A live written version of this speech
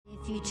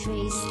you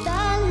trace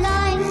the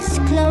lines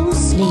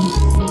closely,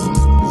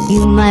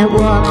 you might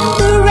walk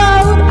the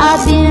road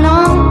I've been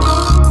on.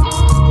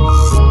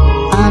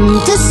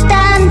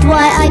 Understand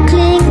why I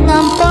cling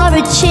on for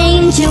a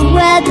change of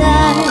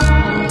weather,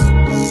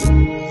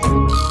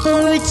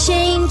 for a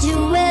change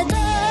of weather.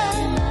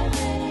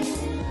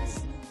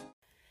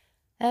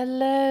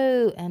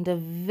 Hello, and a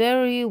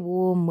very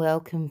warm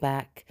welcome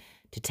back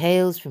to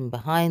Tales from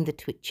Behind the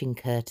Twitching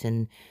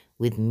Curtain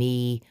with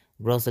me,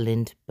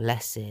 Rosalind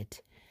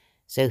Blessed.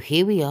 So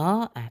here we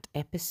are at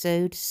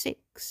episode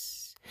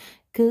 6,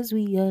 'cause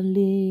we are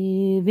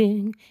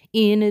living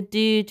in a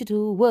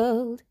digital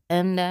world,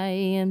 and I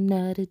am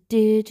not a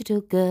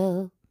digital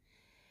girl.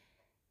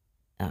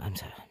 Oh, I'm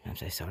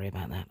so sorry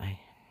about that.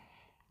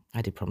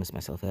 I did promise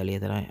myself earlier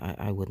that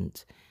I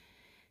wouldn't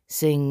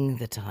sing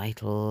the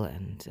title,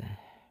 and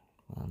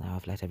well, now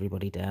I've let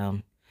everybody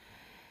down.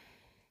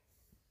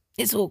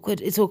 It's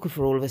awkward. It's awkward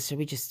for all of us. So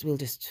we'll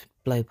just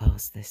blow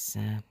past this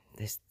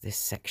this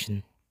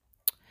section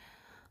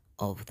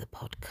of the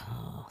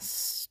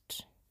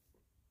podcast.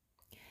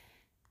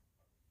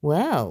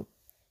 Well,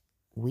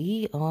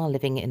 we are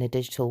living in a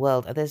digital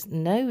world. There's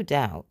no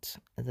doubt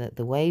that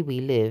the way we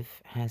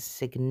live has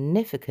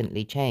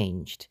significantly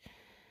changed.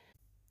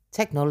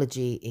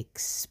 Technology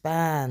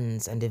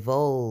expands and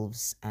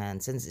evolves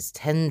and sends its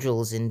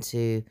tendrils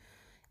into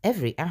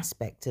every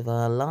aspect of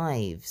our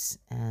lives.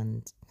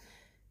 And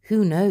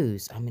who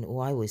knows? I mean, I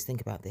always think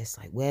about this,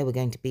 like where we're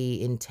going to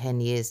be in 10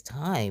 years'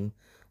 time,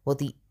 what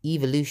the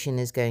evolution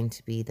is going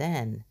to be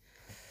then.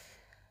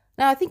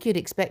 Now, I think you'd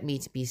expect me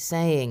to be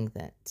saying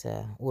that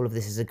all of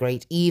this is a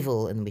great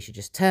evil and we should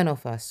just turn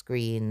off our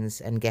screens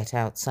and get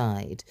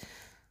outside.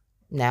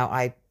 Now,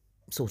 I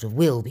sort of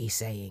will be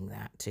saying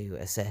that to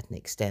a certain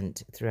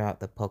extent throughout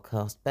the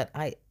podcast, but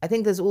I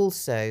think there's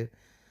also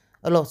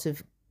a lot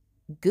of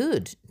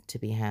good to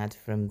be had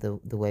from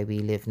the way we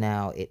live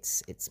now.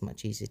 It's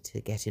much easier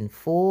to get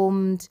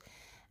informed,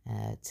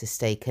 to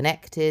stay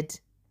connected,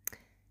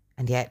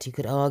 and yet you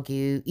could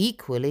argue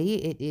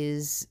equally it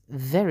is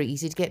very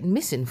easy to get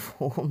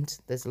misinformed.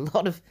 There's a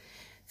lot of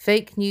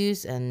fake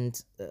news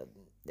and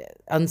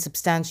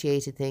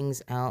unsubstantiated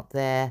things out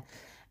there,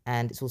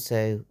 and it's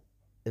also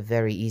a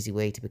very easy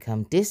way to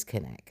become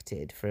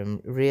disconnected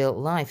from real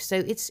life. So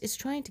it's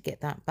trying to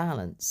get that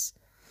balance.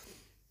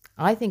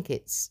 I think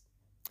it's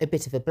a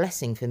bit of a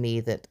blessing for me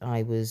that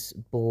I was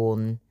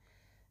born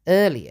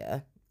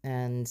earlier,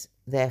 and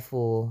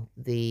therefore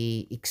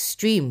the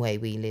extreme way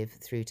we live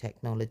through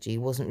technology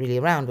wasn't really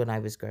around when I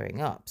was growing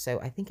up.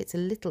 So I think it's a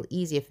little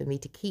easier for me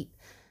to keep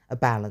a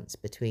balance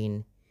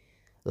between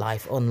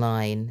life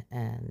online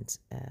and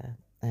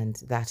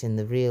that in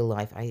the real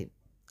life.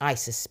 I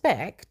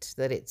suspect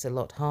that it's a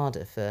lot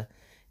harder for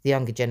the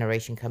younger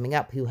generation coming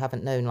up who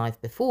haven't known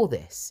life before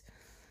this,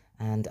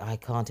 and I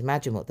can't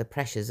imagine what the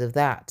pressures of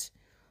that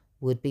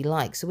would be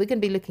like. So we're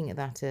going to be looking at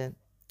that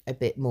a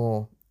bit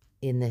more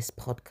in this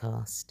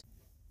podcast.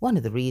 One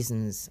of the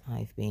reasons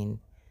I've been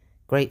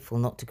grateful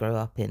not to grow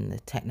up in the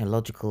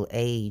technological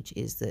age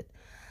is that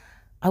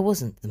I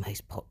wasn't the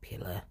most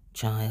popular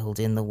child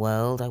in the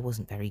world. I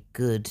wasn't very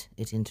good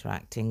at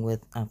interacting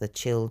with other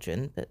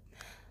children, but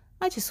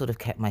I just sort of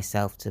kept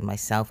myself to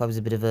myself. I was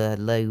a bit of a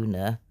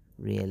loner,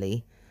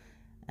 really,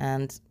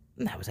 and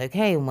that was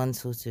okay, and one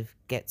sort of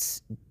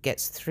gets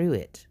through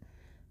it.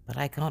 But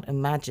I can't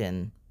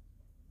imagine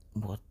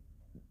what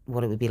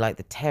it would be like,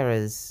 the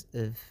terrors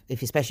of,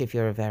 especially if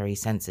you're a very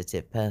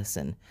sensitive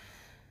person,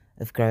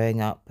 of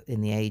growing up in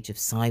the age of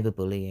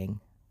cyberbullying.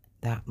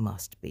 That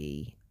must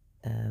be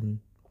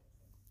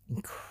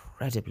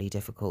incredibly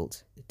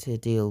difficult to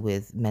deal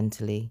with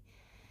mentally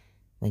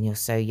when you're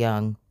so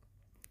young.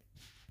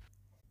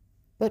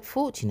 But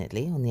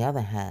fortunately, on the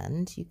other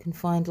hand, you can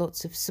find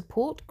lots of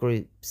support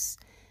groups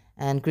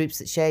and groups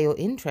that share your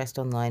interest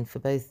online for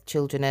both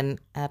children and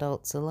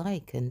adults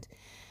alike. And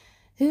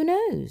who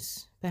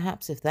knows,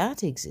 perhaps if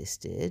that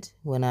existed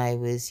when I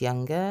was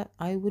younger,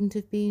 I wouldn't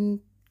have been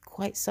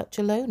quite such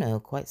a loner,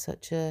 quite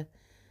such a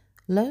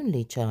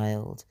lonely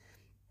child.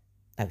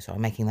 Oh, sorry,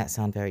 I'm making that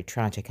sound very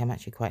tragic. I'm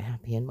actually quite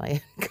happy in my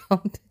own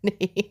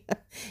company.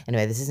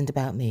 Anyway, this isn't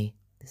about me.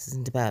 This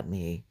isn't about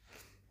me.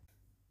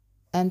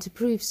 And to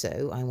prove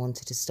so, I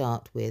wanted to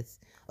start with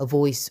a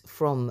voice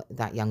from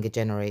that younger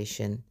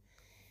generation,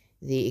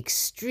 the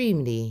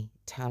extremely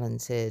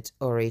talented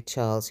Ori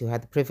Charles, who I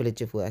had the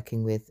privilege of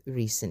working with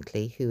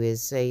recently, who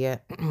is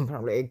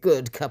probably a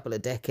good couple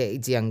of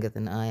decades younger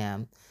than I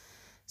am.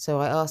 So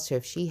I asked her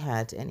if she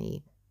had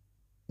any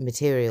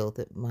material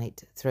that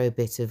might throw a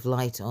bit of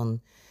light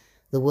on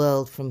the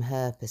world from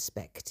her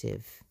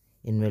perspective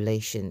in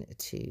relation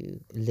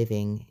to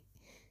living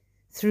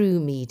through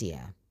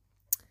media.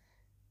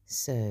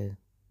 So,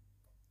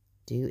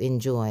 do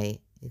enjoy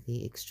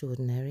the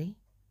extraordinary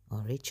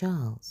Ori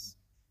Charles.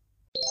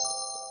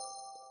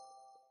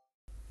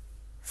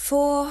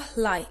 4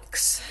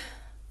 likes.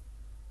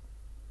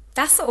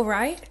 That's all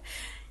right.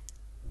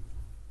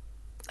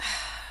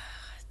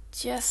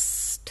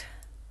 Just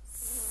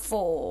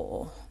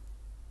 4.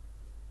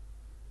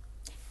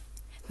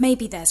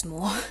 Maybe there's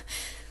more.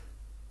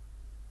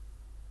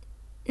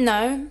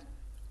 No.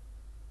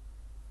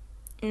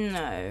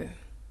 No.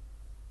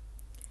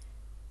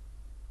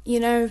 You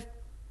know,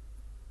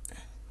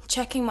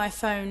 checking my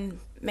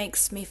phone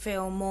makes me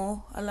feel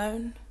more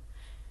alone.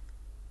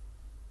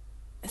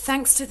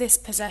 Thanks to this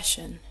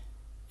possession,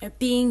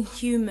 being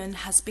human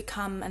has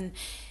become an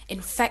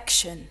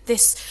infection,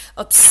 this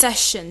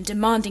obsession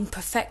demanding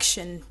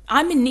perfection.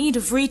 I'm in need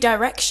of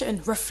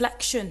redirection,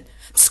 reflection,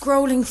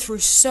 scrolling through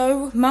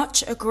so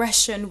much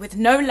aggression with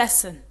no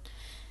lesson.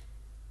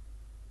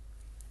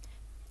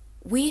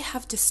 We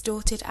have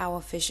distorted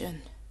our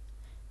vision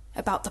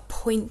about the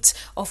point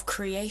of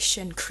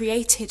creation,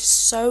 created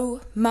so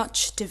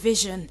much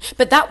division.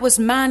 But that was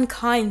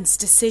mankind's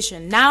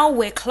decision. Now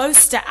we're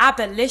close to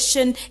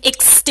abolition,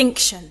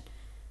 extinction.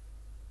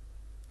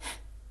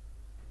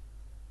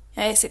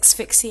 It's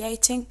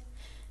asphyxiating.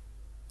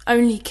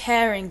 Only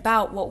caring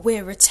about what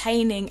we're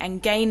retaining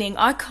and gaining.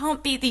 I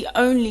can't be the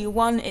only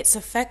one it's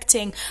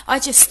affecting. I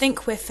just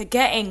think we're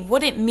forgetting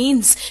what it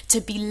means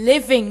to be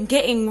living,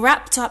 getting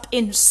wrapped up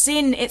in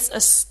sin. It's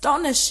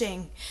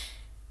astonishing.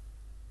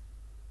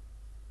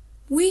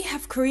 We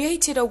have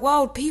created a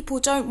world people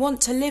don't want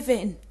to live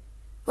in,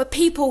 where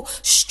people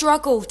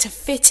struggle to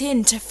fit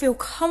in, to feel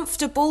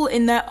comfortable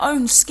in their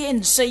own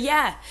skin. So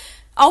yeah,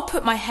 I'll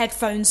put my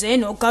headphones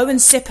in or go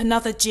and sip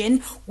another gin.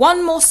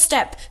 One more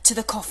step to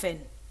the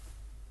coffin.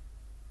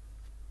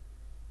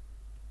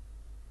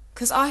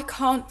 'Cause I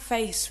can't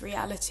face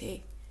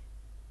reality.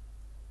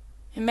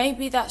 And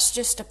maybe that's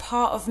just a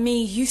part of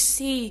me. You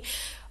see,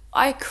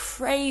 I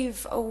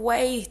crave a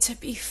way to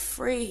be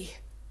free.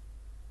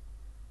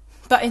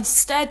 But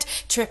instead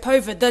trip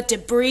over the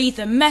debris,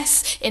 the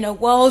mess in a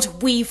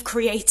world we've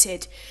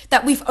created,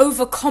 that we've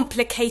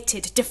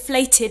overcomplicated,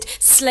 deflated,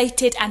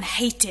 slated and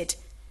hated.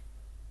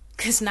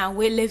 'Cause now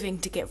we're living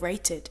to get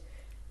rated.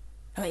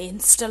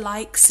 Insta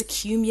likes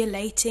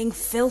accumulating,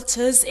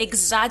 filters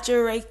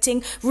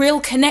exaggerating, real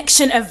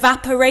connection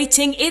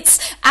evaporating. It's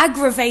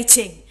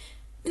aggravating.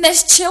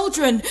 There's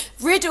children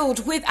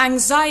riddled with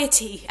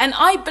anxiety, and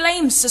I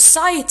blame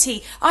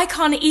society. I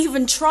can't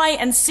even try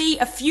and see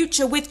a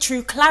future with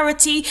true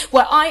clarity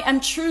where I am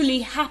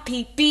truly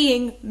happy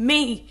being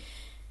me.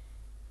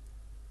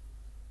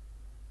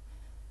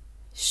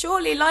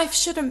 Surely life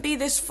shouldn't be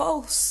this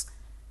false.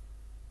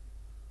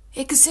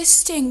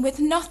 Existing with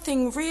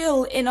nothing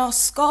real in our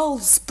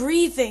skulls,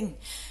 breathing,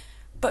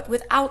 but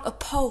without a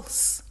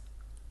pulse.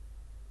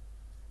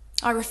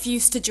 I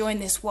refuse to join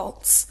this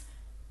waltz.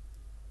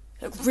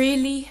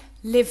 Really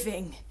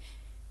living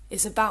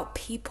is about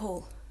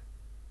people,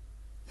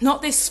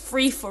 not this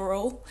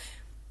free-for-all.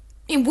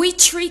 And we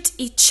treat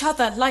each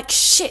other like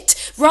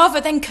shit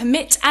rather than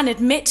commit and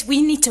admit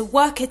we need to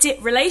work at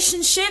it.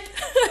 Relationship?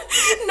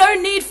 No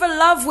need for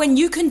love when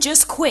you can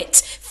just quit,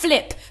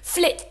 flip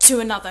to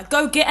another,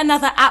 go get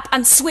another app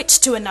and switch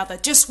to another.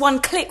 Just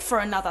one click for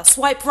another,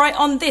 swipe right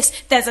on this,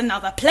 there's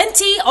another.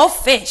 Plenty of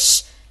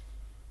fish.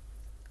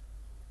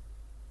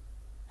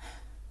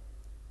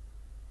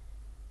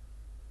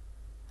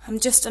 I'm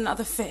just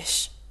another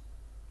fish.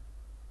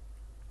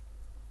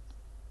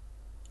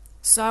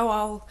 So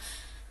I'll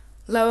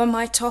lower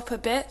my top a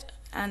bit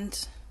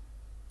and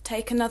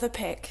take another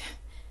pic.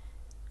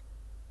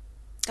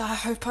 I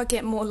hope I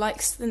get more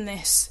likes than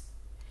this.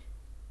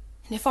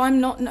 And if I'm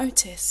not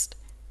noticed,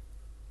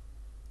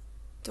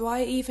 do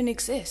I even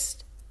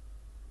exist?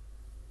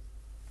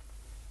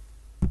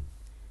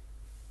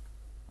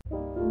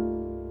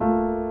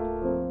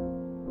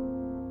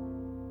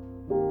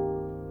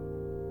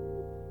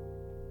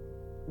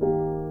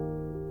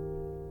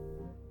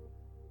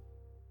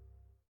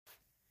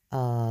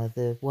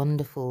 The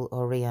wonderful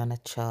Oriana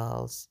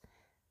Charles.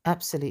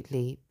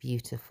 Absolutely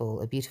beautiful.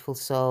 A beautiful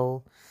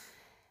soul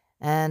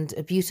and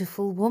a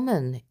beautiful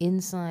woman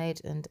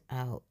inside and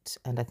out.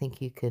 And I think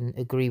you can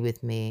agree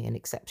with me, an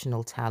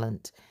exceptional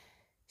talent.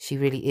 She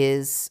really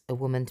is a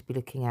woman to be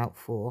looking out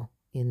for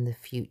in the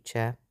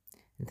future.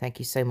 And thank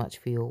you so much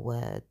for your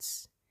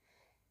words.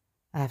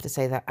 I have to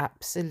say that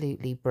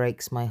absolutely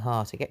breaks my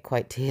heart. I get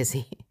quite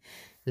tearsy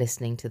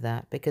listening to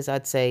that, because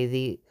I'd say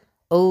the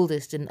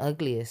oldest and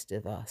ugliest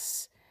of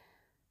us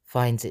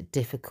finds it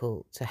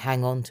difficult to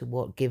hang on to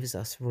what gives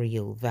us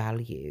real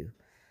value.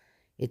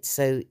 It's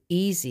so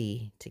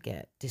easy to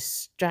get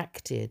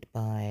distracted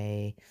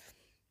by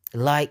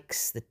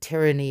likes, the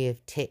tyranny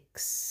of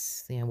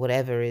ticks,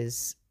 whatever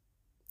is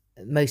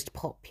most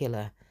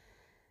popular.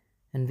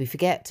 And we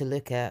forget to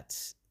look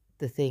at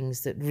the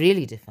things that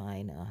really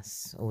define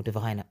us, or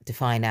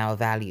define our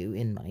value,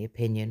 in my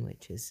opinion,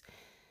 which is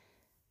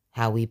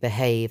how we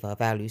behave, our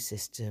value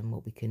system,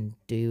 what we can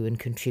do and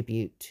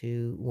contribute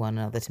to one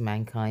another, to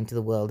mankind, to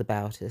the world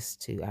about us,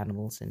 to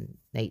animals and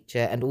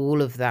nature, and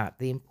all of that,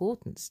 the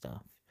important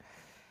stuff.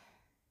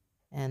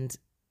 And,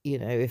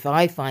 if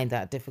I find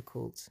that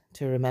difficult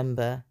to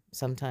remember,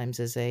 sometimes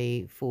as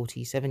a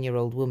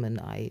 47-year-old woman,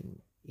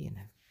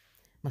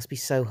 must be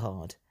so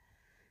hard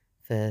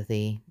for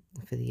the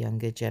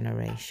younger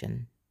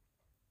generation.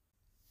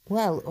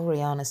 Well,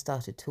 Oriana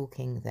started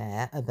talking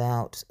there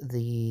about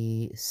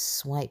the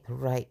swipe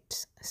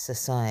right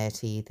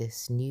society,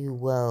 this new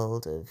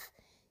world of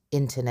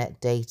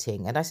internet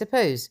dating. And I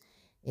suppose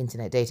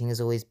internet dating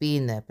has always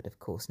been there, but of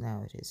course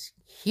now it is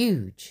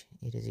huge.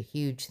 It is a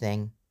huge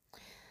thing.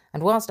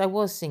 And whilst I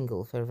was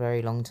single for a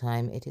very long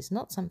time, it is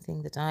not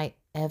something that I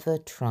ever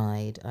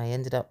tried. I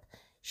ended up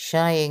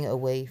shying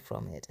away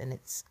from it, and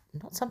it's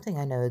not something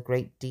I know a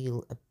great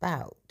deal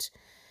about.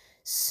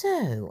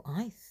 So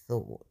I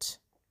thought,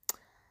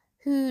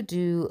 who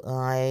do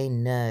I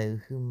know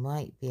who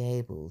might be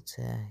able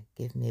to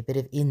give me a bit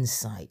of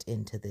insight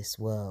into this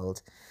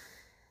world?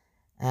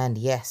 And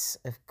yes,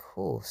 of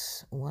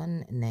course,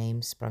 one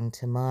name sprung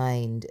to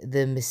mind,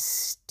 the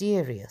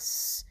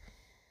mysterious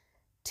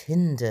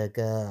Tinder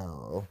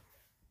Girl.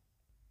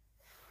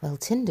 Well,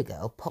 Tinder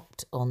Girl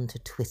popped onto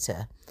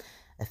Twitter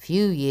a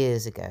few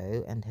years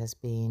ago and has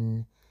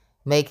been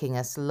making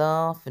us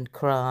laugh and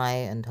cry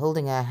and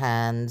holding our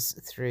hands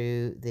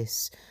through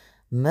this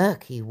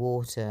murky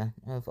water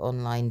of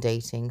online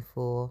dating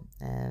for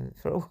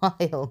a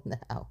while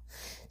now.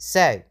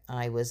 So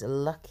I was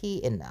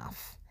lucky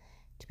enough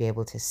to be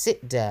able to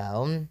sit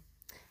down,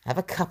 have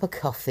a cup of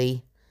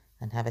coffee,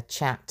 and have a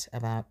chat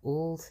about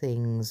all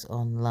things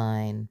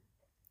online.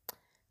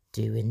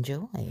 Do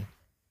enjoy.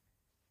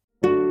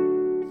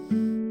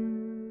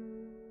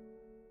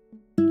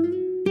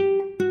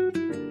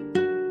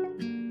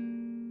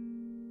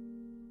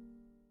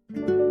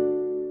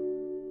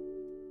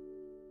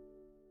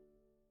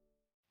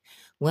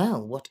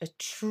 Well, what a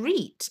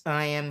treat.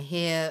 I am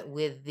here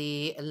with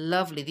the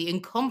lovely, the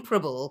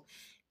incomparable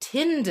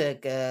Tinder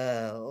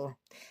Girl.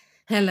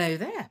 Hello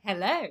there.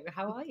 Hello,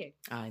 how are you?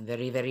 I'm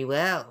very, very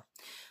well.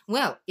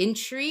 Well,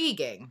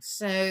 intriguing.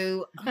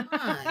 So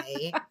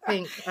I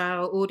think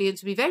our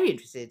audience will be very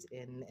interested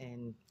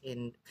in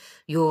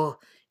your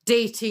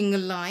dating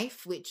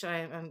life, which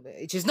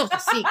which is not a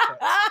secret.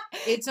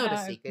 It's not a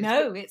secret.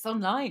 No, it's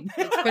online.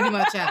 It's pretty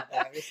much out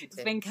there, isn't it?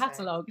 It's been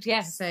catalogued,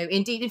 yes. So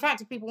indeed, in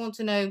fact, if people want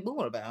to know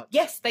more about,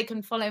 Yes, they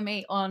can follow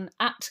me on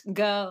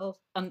 @girl_Tinder.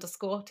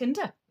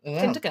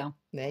 well, Tinder Girl.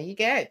 there you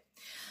go.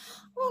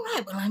 All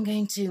right, well, I'm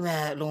going to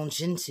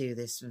launch into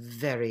this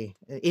very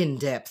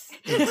in-depth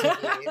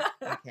interview.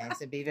 Okay,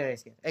 so be very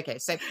scared. Okay,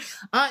 so,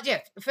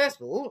 Jeff, first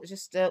of all,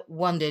 just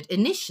wondered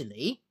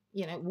initially,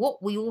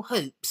 what were your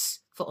hopes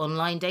for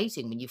online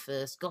dating when you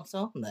first got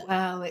on there?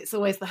 Well, it's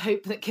always the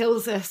hope that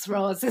kills us,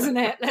 Roz, isn't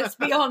it? Let's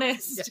be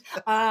honest.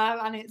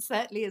 And it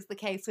certainly is the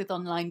case with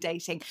online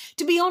dating.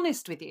 To be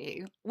honest with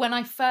you, when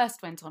I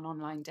first went on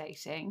online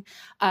dating,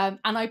 and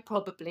I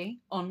probably,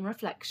 on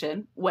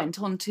reflection,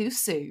 went on too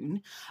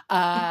soon,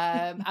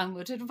 and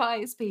would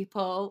advise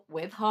people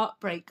with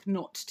heartbreak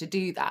not to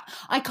do that.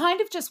 I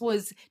kind of just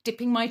was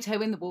dipping my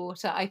toe in the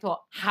water. I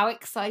thought, how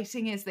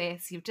exciting is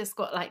this? You've just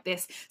got like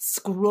this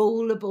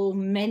scrollable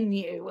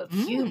menu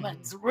of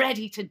humans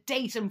ready to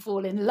date and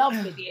fall in love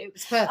with you.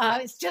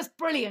 It's just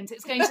brilliant.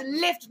 It's going to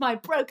lift my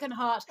broken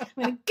heart. I'm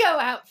going to go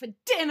out for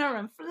dinner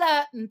and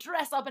flirt and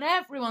dress up and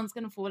everyone's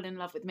going to fall in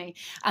love with me.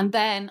 And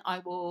then I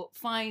will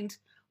find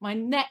my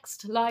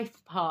next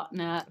life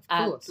partner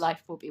and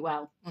life will be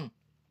well.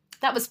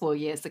 That was 4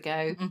 years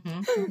ago.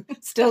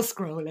 Still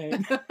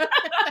scrolling.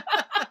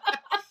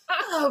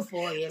 Oh,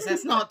 4 years.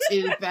 That's not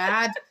too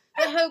bad.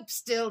 The hope's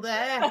still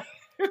there.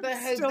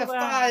 The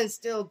fire's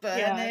still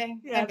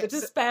burning. Yeah, the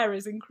despair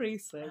is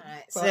increasing.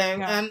 Right, so,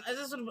 as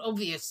a sort of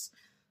obvious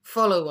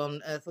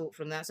follow-on thought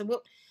from that.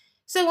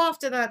 So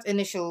after that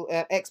initial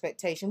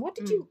expectation, what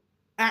did you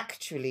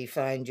actually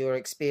find your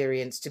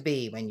experience to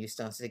be when you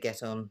started to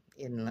get on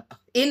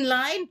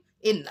inline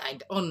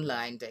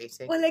online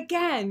dating? Well,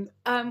 again,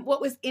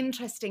 what was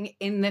interesting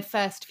in the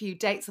first few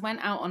dates, I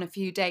went out on a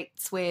few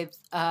dates with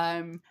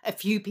a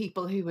few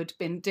people who had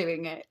been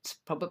doing it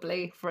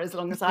probably for as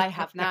long as I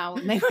have now.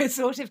 And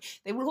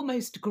they were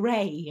almost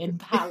grey in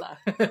pallor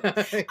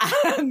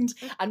and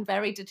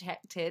very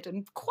dejected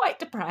and quite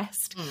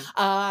depressed.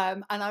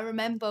 And I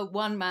remember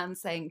one man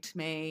saying to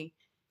me,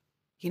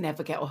 "You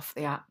never get off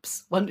the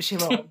apps. Once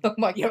you're on,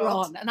 you're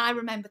on." And I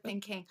remember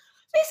thinking,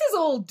 this is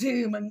all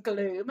doom and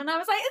gloom. And I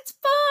was like, it's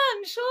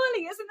fun,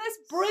 surely. Isn't this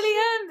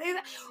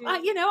brilliant?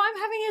 I'm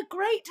having a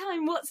great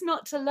time. What's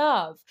not to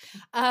love?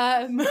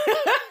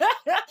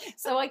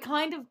 So I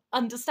kind of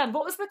understand.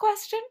 What was the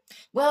question?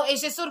 Well,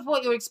 it's just sort of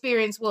what your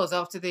experience was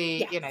after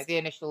the, the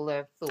initial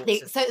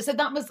thoughts. So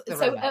that was,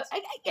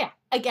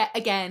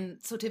 again,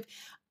 sort of,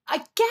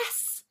 I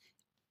guess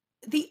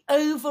the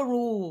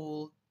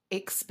overall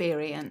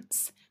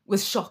experience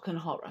was shock and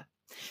horror.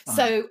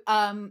 So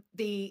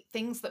the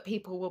things that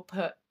people will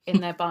put in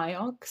their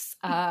biogs,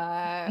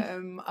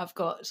 I've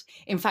got,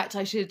 in fact,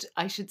 I should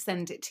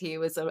send it to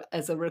you as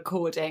a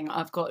recording.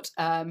 I've got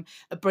a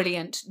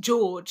brilliant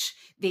George,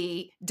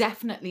 the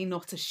definitely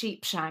not a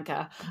sheep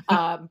shagger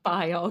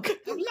biog.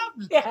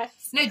 Lovely.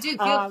 Yes. No, do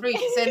feel free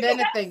to send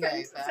anything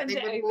over.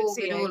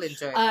 We'd all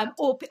enjoy that.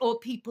 Or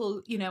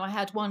people, I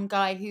had one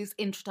guy whose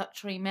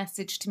introductory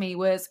message to me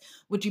was,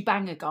 "Would you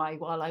bang a guy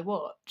while I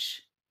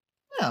watch?"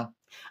 Well,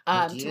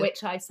 would To you?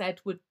 which I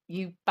said, would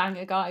you bang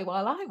a guy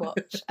while I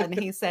watch? And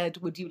he said,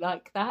 would you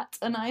like that?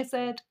 And I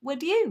said,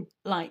 would you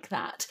like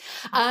that?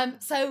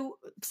 So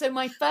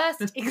my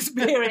first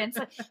experience,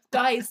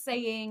 guys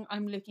saying,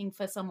 I'm looking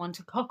for someone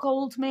to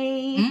cuckold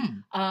me.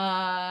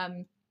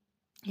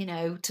 You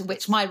know, to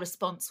which my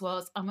response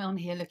was, I'm on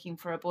here looking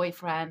for a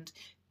boyfriend.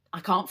 I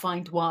can't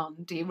find one.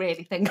 Do you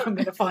really think I'm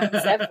going to find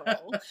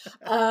several?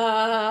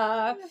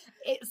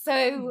 It's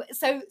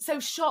so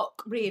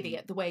shock really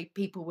at the way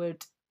people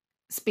would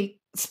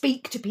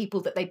speak to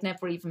people that they'd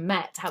never even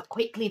met, how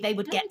quickly they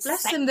would get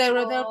Bless sexual. them, there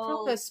are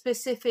proper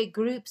specific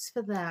groups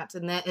for that,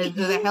 and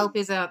the help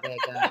is out there,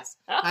 guys.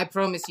 I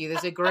promise you,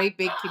 there's a great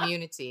big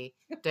community.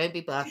 Don't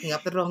be barking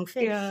up the wrong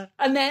fish. Yeah.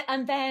 And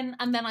then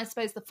I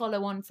suppose the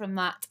follow on from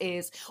that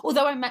is,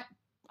 although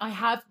I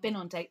have been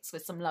on dates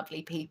with some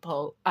lovely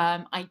people.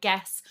 I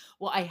guess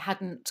what I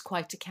hadn't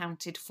quite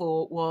accounted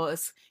for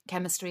was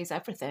chemistry is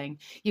everything.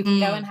 You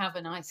can go and have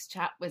a nice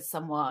chat with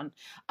someone,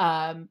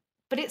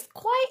 but it's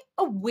quite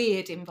a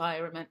weird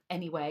environment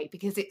anyway,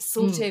 because it's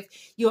sort of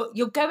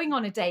you're going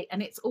on a date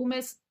and it's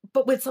almost,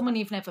 but with someone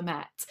you've never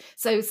met.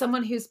 So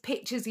someone whose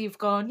pictures you've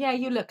gone, yeah,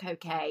 you look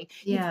okay.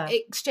 Yeah.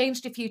 You've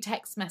exchanged a few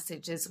text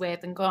messages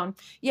with and gone,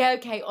 yeah,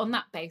 okay, on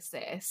that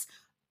basis,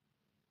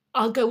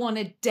 I'll go on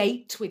a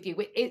date with you.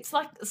 It's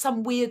like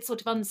some weird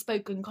sort of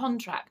unspoken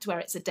contract where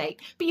it's a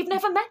date, but you've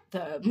never met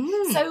them.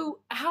 So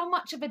how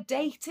much of a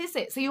date is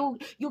it? So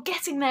you're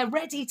getting there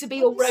ready to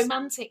be all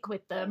romantic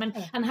with them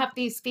and have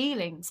these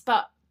feelings,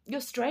 but you're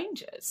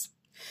strangers.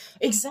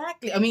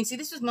 Exactly. I mean, see,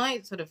 this was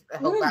my sort of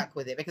hold back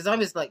with it, because I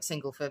was like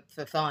single for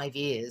 5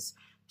 years,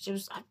 which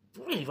was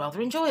really rather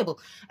enjoyable.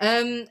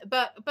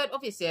 But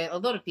obviously a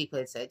lot of people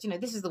had said, you know,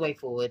 this is the way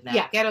forward now.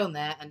 Yeah. Get on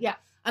there.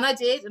 And I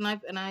did, and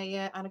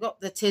I got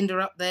the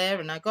Tinder up there,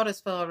 and I got as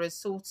far as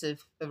sort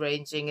of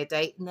arranging a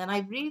date, and then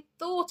I really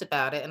thought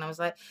about it, and I was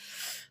like,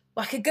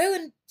 well, I could go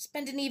and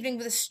spend an evening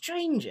with a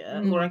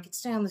stranger, or I could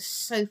stay on the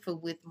sofa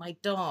with my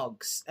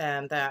dogs,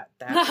 and that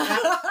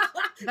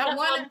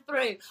one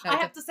through. I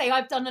have to say,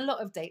 I've done a lot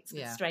of dates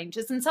with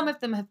strangers, and some of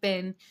them have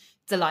been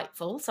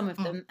delightful. Some of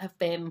them have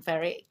been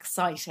very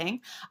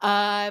exciting,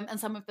 and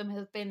some of them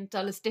have been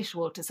dull as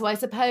dishwater. So I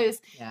suppose,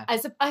 I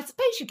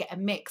suppose you get a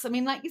mix. I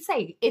mean, like you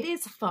say, it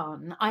is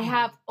fun. I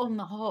have, on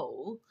the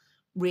whole,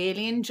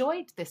 really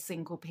enjoyed this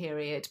single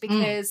period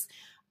because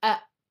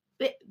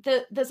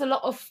there's a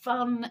lot of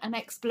fun and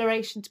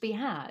exploration to be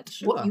had.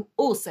 Sure. What you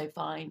also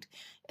find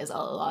is a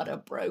lot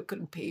of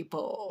broken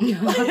people.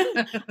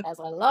 There's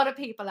a lot of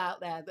people out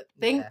there that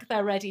think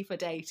they're ready for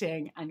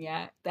dating, and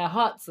yet their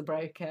hearts are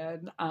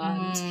broken,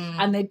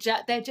 and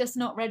they're just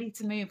not ready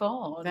to move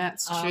on.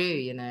 That's true,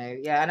 you know.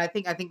 Yeah, and I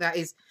think that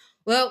is,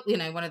 well, you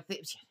know, one of the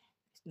things,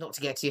 not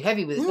to get too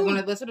heavy with it, but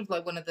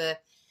one of the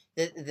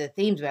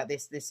themes about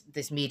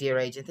this media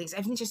age and things,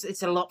 everything's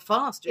it's a lot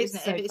faster,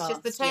 isn't it? It's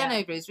just the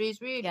turnover is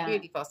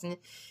really fast, and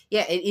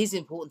it is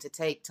important to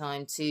take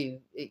time to,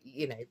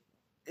 you know,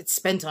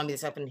 spend time with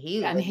yourself and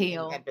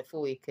heal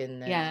before you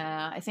can.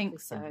 I think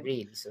so.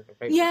 Really sort of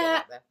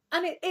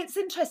and it's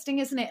interesting,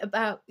 isn't it?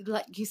 About,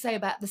 like you say,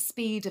 about the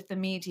speed of the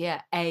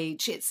media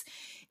age. It's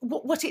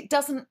what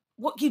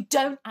you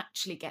don't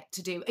actually get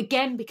to do,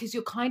 again, because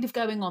you're kind of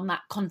going on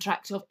that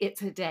contract of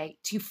it's a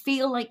date. You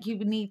feel like you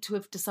need to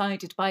have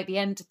decided by the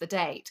end of the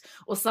date,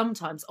 or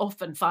sometimes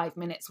often 5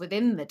 minutes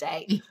within the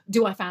date,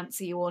 do I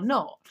fancy you or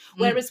not?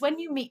 Whereas when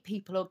you meet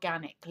people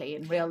organically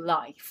in real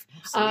life,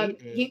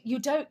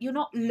 you're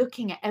not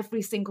looking at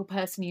every single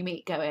person you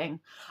meet going,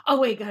 are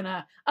we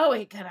gonna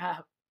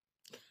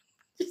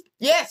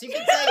yes, you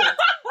can say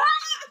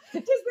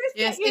it.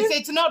 Yes,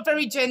 it's not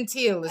very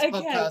genteel, this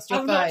podcast. You're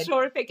I'm fine. not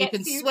sure if it gets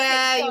you can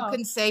swear, you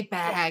can say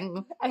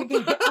bang. Are we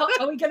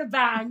going to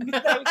bang?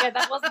 There we go.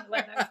 That wasn't the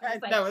word I was going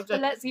to say. No,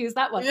 but let's use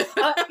that one. You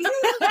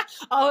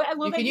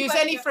can use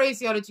any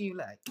phraseology you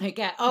like.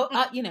 Okay.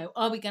 You know,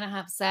 are we going to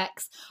have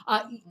sex?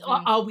 Are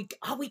we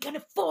going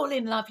to fall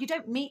in love? You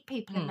don't meet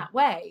people in that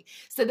way.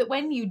 So that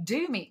when you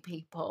do meet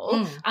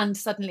people and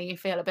suddenly you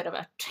feel a bit of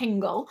a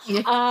tingle,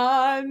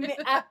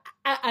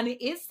 and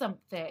it is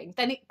something,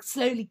 then it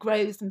slowly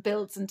grows and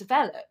builds and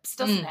develops,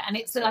 doesn't it? And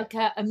it's like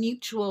a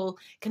mutual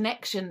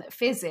connection that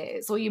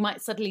fizzes, or you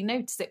might suddenly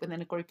notice it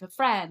within a group of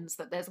friends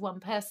that there's one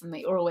person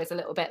that you're always a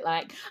little bit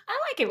like, I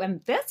like it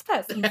when this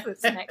person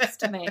sits next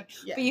to me.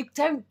 But you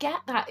don't get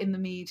that in the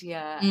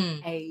media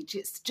age.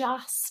 It's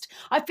just,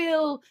 I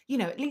feel, you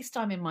know, at least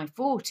I'm in my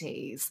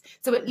 40s,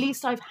 so at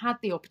least I've had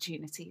the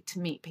opportunity to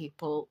meet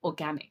people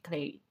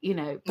organically, you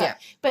know.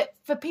 But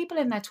for people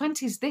in their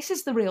 20s, this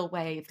is the real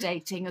way of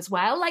dating as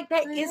well. Like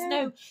there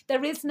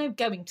is no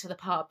going to the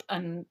pub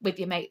and with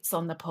your mates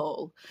on the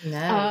pool,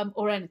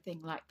 or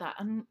anything like that,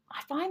 and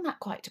I find that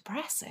quite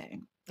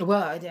depressing.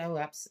 Well,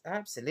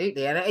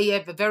 absolutely,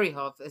 and but very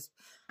hard.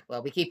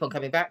 Well, we keep on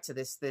coming back to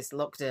this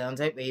lockdown,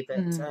 don't we?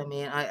 But I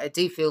mean, I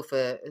do feel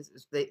for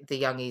the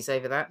youngies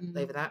over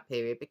that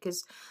period,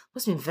 because it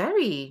must have been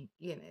very,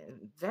 you know,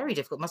 very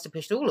difficult. Must have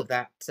pushed all of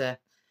that.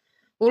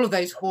 All of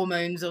those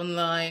hormones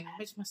online,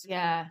 which must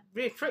have been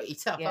really pretty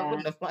tough. I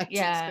wouldn't have liked to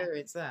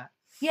experience that.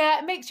 Yeah,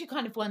 it makes you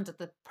kind of wonder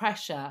the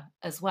pressure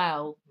as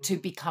well to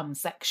become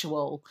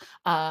sexual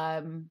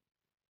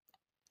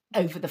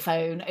over the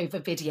phone, over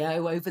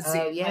video, over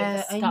Zoom,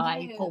 over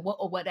Skype,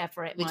 or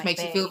whatever it might be. Which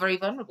makes you feel very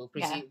vulnerable,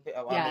 presumably.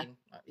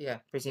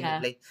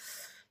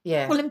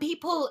 Yeah. Well, and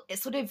people,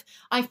 it's sort of,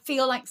 I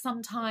feel like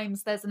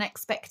sometimes there's an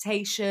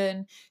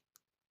expectation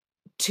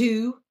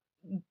to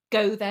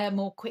go there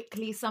more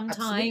quickly sometimes,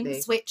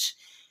 Absolutely. which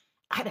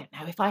I don't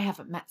know. If I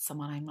haven't met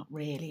someone, I'm not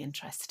really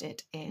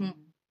interested in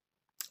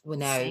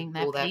seeing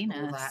their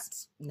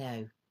penis.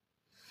 No,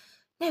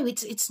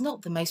 it's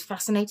not the most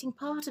fascinating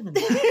part of a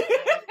man.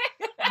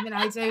 I mean,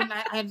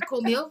 I'd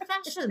call me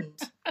old-fashioned.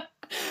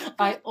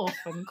 I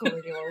often call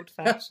you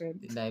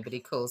old-fashioned. Nobody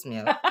calls me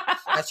old.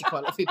 Actually, quite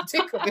a lot of people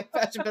do call me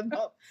old-fashioned, but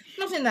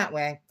not in that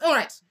way. All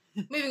right,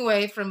 moving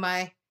away from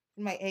my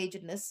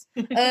agedness.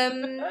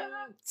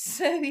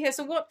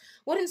 So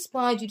what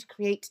inspired you to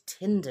create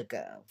Tinder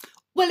Girl?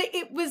 Well,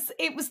 it was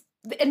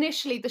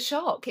initially the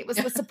shock. It was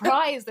the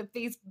surprise of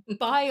these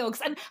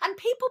biogs and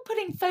people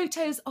putting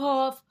photos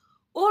of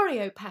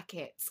Oreo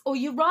packets or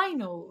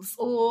urinals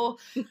or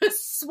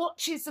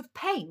swatches of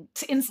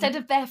paint instead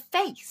of their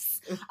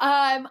face.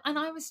 And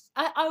I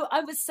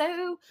was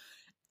so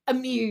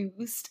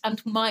amused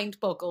and mind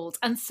boggled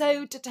and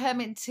so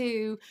determined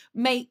to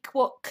make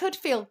what could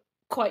feel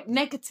quite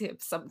negative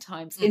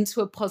sometimes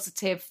into a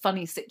positive,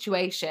 funny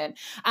situation,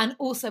 and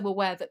also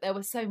aware that there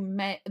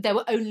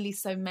were only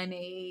so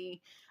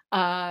many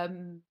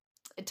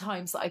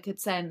times that I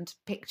could send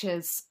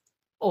pictures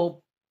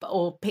or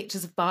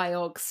pictures of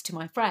biogs to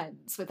my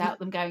friends without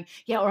them going,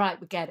 yeah, all right,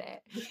 we get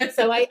it.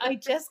 So I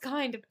just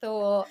kind of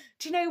thought,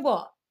 do you know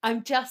what?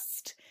 I'm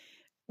just,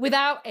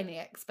 without any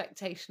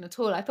expectation at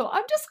all, I thought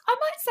I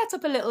might set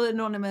up a little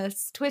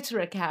anonymous Twitter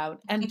account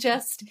and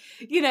just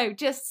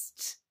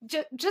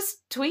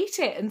tweet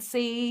it and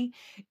see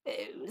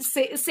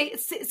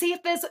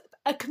if there's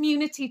a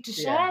community to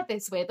share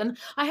this with. And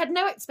I had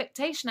no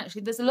expectation,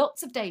 actually. There's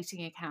lots of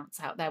dating accounts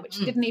out there which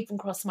didn't even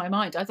cross my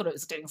mind. I thought it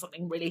was doing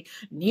something really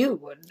new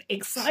and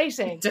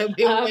exciting. Don't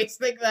we always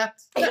think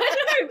that? I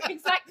know,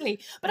 exactly.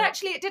 But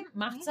actually it didn't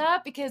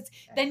matter, because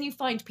then you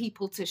find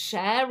people to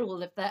share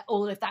all of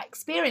that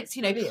experience.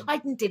 You know, Brilliant. I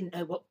didn't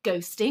know what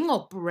ghosting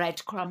or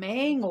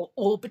breadcrumbing or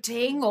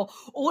orbiting or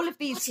all of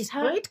these. What is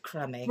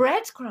breadcrumbing?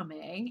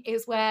 Breadcrumbing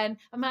is when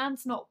a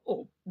man's not,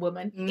 or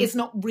woman is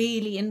not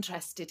really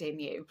interested in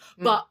you,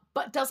 but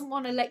doesn't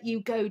want to let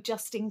you go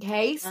just in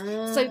case.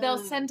 So they'll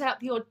send out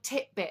the odd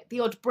tidbit,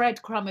 the odd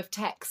breadcrumb of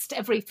text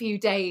every few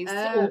days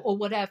or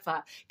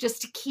whatever,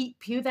 just to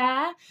keep you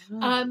there.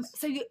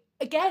 So you,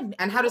 again,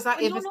 and how does that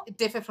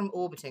differ from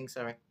orbiting?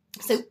 Sorry.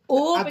 So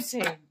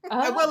orbiting.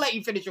 I will let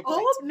you finish your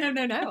point. No,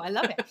 I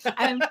love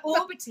it.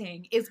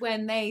 Orbiting is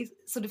when they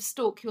sort of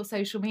stalk your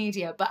social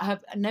media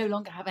but no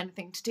longer have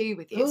anything to do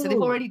with you. So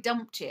they've already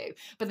dumped you,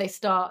 but they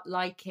start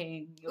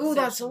liking your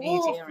social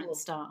media and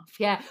stuff.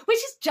 Yeah, which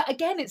is,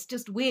 again, it's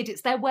just weird.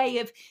 It's their way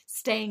of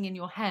staying in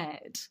your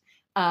head.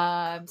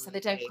 So they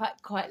don't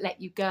quite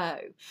let you go.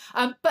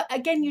 But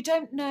again, you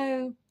don't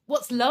know.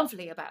 What's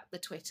lovely about the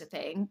Twitter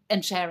thing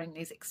and sharing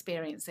these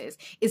experiences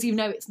is, you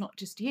know, it's not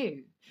just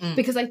you.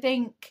 Because I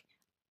think,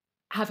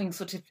 having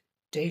sort of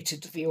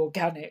dated the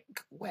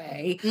organic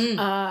way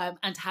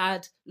and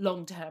had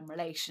long-term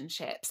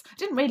relationships, I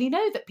didn't really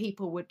know that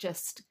people would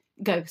just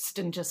ghost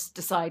and just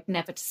decide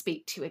never to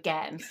speak to you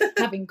again,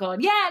 having gone,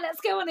 yeah,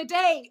 let's go on a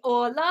date,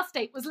 or last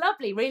date was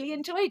lovely, really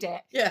enjoyed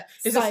it. Yeah.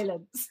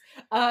 Silence.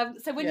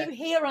 So when you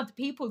hear other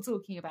people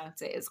talking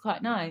about it, it's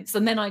quite nice.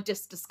 And then I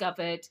just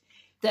discovered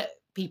that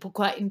people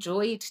quite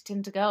enjoyed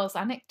Tinder Girl's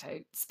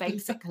anecdotes,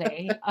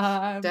 basically.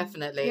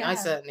 Definitely. Yeah. I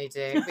certainly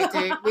do.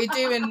 We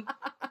do, and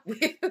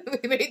we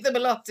read them a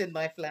lot in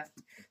my flat.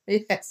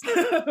 Yes.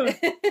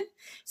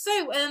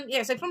 So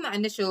from that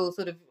initial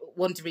sort of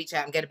want to reach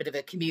out and get a bit of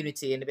a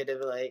community and a bit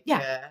of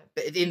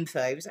bit of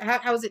info, how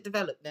has it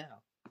developed now,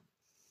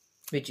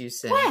 would you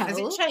say? Well, has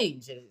it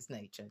changed in its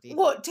nature?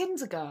 What,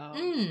 Tinder Girl?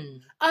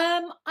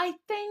 I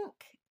think,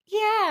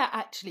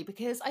 actually,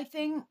 because I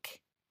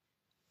think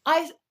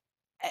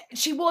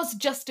she was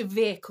just a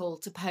vehicle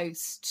to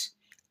post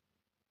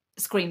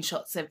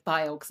screenshots of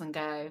biogs and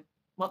go,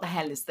 what the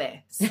hell is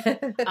this?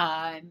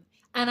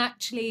 And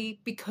actually,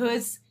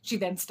 because she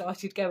then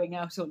started going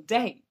out on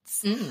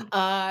dates,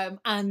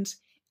 and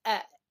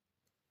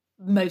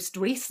most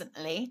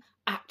recently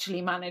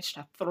actually managed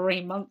a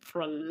 3-month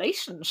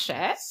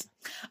relationship.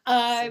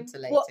 That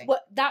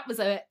was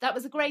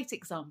a great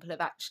example of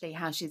actually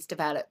how she's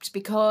developed,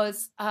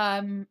 because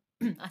I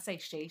say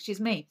she's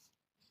me,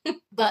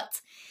 but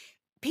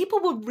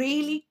people were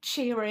really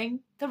cheering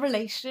the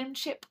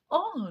relationship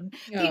on.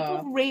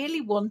 People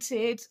really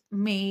wanted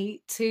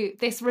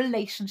this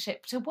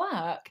relationship to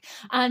work.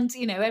 And,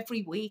 you know,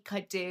 every week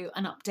I'd do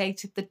an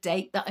update of the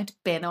date that I'd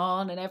been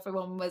on, and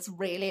everyone was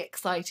really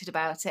excited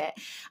about it.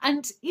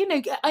 And, you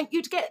know,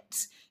 you'd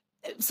get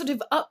sort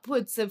of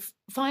upwards of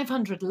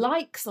 500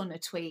 likes on a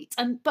tweet,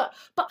 and but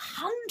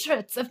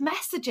hundreds of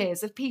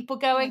messages of people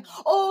going,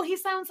 "Oh, he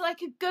sounds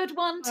like a good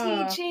one,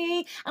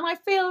 TG." And I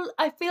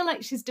feel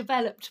like she's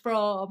developed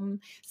from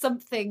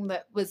something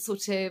that was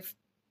sort of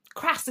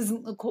crass,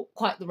 isn't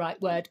quite the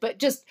right word, but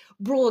just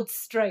broad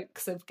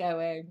strokes of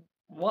going,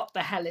 "What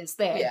the hell is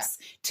this?"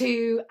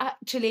 to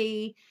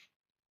actually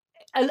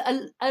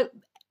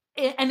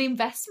an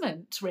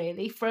investment,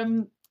 really,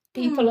 from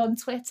people on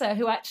Twitter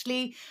who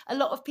actually, a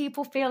lot of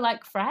people feel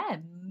like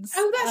friends.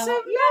 Oh, that's so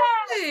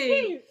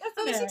lovely. Cute,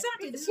 That's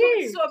exactly. This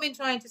is what I've been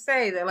trying to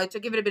say. That, like, to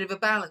give it a bit of a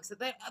balance. That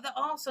there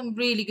are some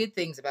really good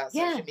things about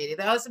social media.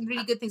 There are some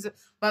really good things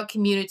about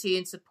community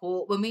and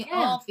support when we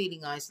are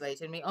feeling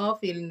isolated and we are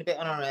feeling a bit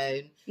on our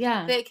own.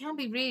 Yeah, that it can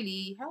be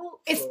really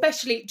helpful.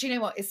 Especially, do you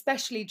know what?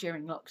 Especially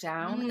during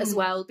lockdown as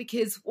well,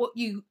 because what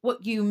you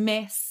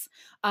miss.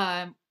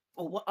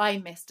 Or what I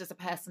missed as a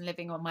person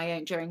living on my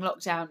own during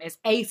lockdown is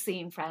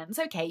seeing friends.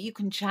 Okay, you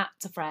can chat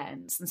to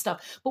friends and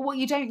stuff, but what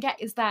you don't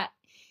get is that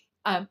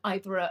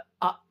either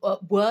a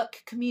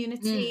work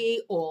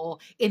community or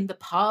in the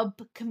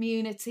pub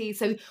community.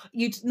 So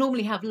you'd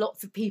normally have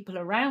lots of people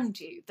around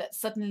you that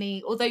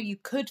suddenly, although you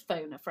could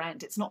phone a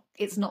friend, it's not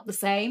the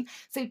same.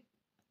 So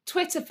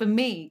Twitter for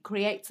me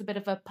creates a bit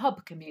of a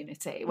pub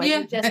community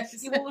where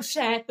you all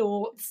share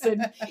thoughts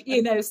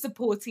and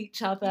support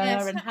each other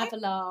and have a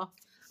laugh.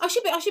 I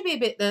should be a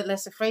bit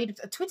less afraid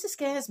of Twitter.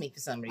 Scares me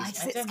for some reason. Why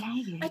does it scare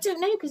you? I don't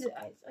know, because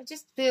I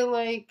just feel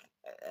like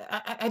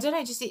I don't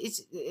know. Just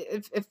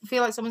I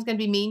feel like someone's going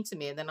to be mean to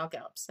me, and then I'll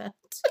get upset.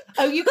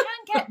 Oh, you can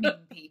get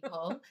mean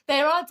people.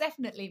 There are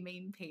definitely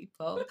mean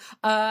people.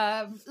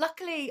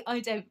 Luckily,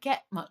 I don't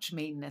get much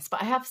meanness,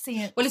 but I have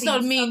seen it. Well, it's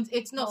not mean.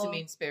 It's not a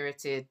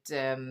mean-spirited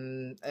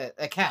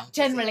account.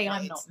 Generally,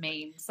 I'm not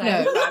mean. So.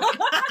 No.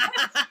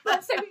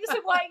 So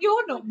why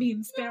you're not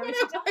mean-spirited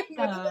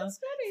either?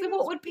 So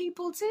what would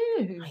people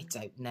do? I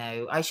don't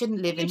know. I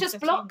shouldn't live in. You just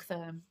block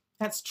them.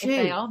 That's true.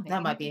 If they are mean,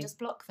 that might be just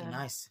block them.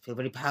 Nice. I feel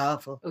very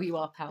powerful. Oh, you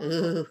are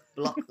powerful. Ugh,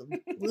 block them.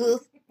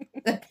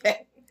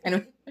 Okay.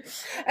 Anyway,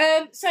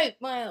 so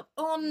well,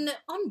 on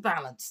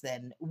balance,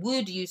 then,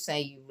 would you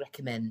say you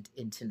recommend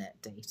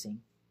internet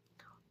dating?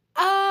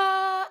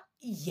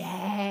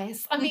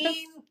 Yes. I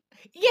mean,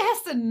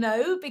 yes and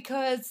no,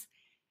 because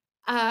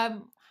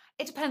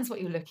it depends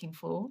what you're looking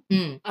for.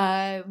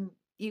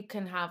 You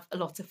can have a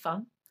lot of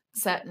fun,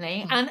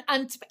 certainly,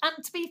 and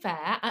to be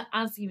fair,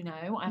 as you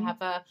know, I have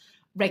a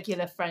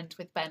regular friend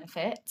with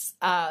benefits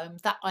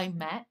that I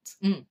met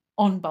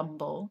on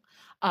Bumble,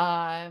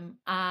 and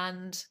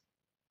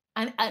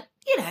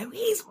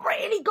he's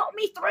really got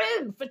me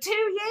through for 2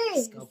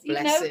 years. God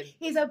bless him.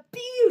 He's a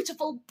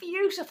beautiful,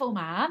 beautiful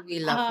man. We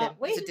love him.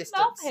 We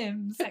love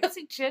him,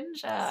 sexy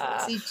ginger.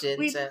 Sexy ginger.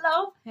 We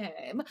love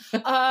him.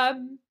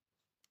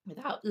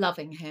 Without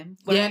loving him.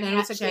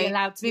 It's okay.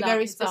 Allowed to be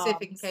very his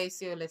specific arms. in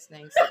case you're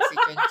listening, sexy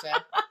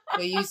ginger.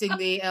 We're using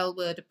the L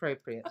word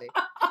appropriately.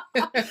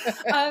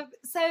 And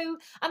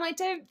I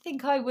don't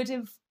think I would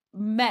have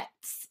met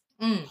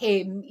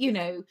him.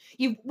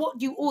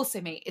 What you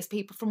also meet is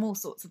people from all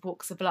sorts of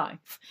walks of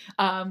life.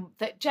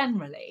 That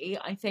generally,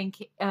 I think,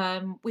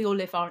 we all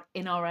live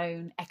in our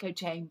own echo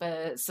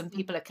chambers. Some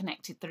people are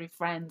connected through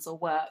friends or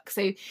work,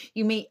 so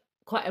you meet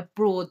quite a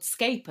broad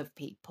scape of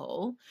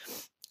people.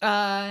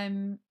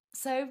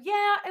 So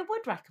yeah, I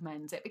would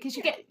recommend it because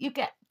you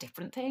get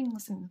different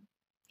things and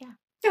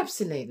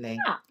absolutely.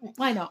 Yeah,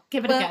 why not?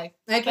 Give it a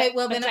go. Okay,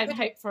 then I don't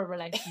hope for a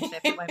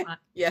relationship. It won't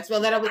matter. Yes, well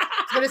then I was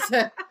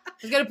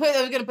going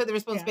to put the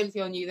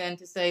responsibility on you then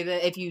to say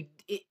that if you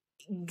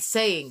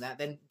saying that,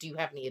 then do you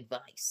have any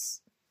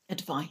advice?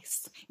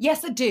 Advice?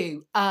 Yes, I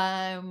do.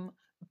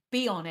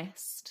 Be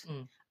honest.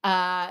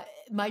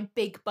 My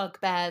big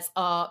bugbears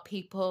are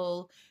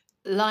people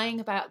lying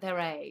about their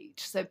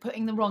age, so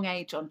putting the wrong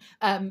age on.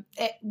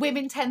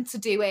 Women tend to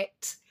do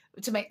it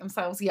to make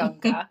themselves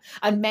younger,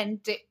 and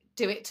men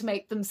do it to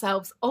make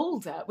themselves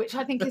older, which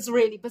I think is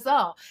really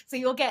bizarre. So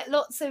you'll get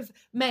lots of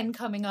men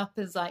coming up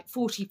as like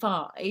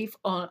 45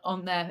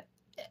 on their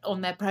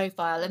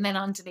profile, and then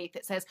underneath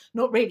it says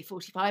not really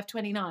 45,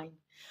 29.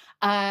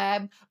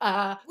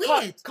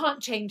 Weird. Can't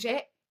change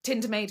it.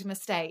 Tinder made a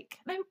mistake.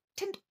 No,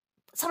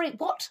 sorry,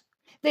 what?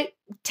 The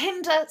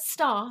Tinder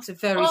staff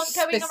aren't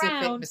going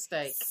around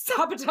mistake.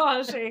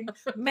 sabotaging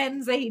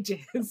men's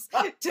ages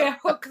to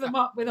hook them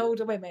up with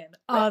older women,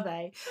 are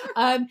they?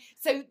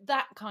 So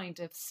that kind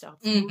of stuff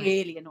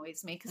really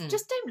annoys me, because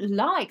just don't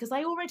lie, because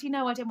I already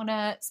know I don't want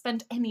to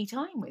spend any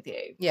time with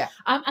you. Yeah.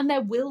 And there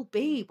will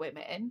be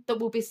women that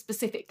will be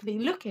specifically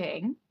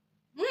looking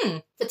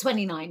for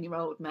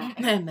 29-year-old men.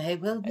 There may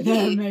well be.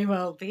 There may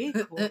well be.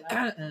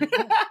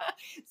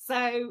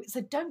 So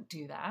don't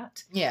do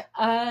that. Yeah.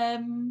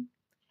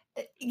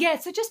 Yeah,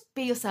 so just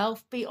be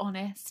yourself, be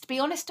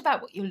honest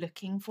about what you're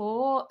looking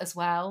for as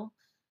well.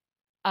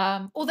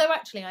 Although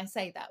actually I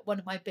say that one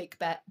of my big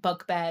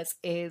bugbears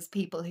is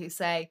people who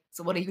say,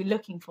 so what are you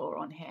looking for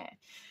on here?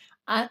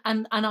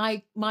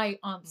 My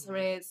answer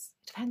is,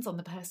 depends on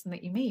the person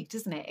that you meet,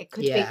 isn't it? It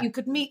could Yeah. be, you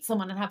could meet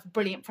someone and have a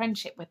brilliant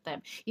friendship with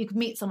them. You could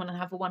meet someone and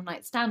have a one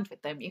night stand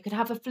with them. You could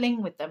have a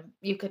fling with them.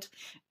 You could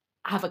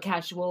have a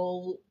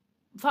casual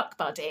fuck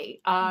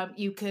buddy.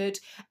 You could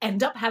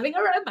end up having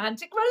a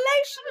romantic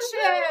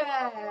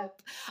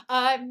relationship.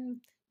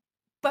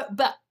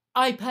 But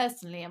I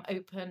personally am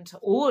open to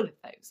all of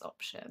those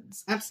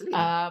options. Absolutely.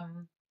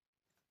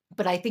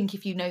 But I think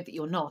if you know that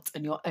you're not,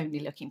 and you're only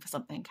looking for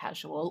something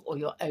casual, or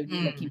you're only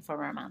looking for a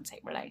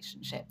romantic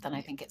relationship, then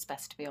I think it's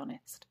best to be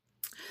honest.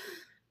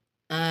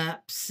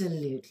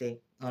 Absolutely.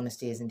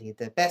 Honesty is indeed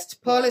the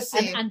best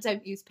policy. And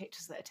don't use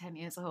pictures that are 10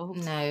 years old.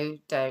 No,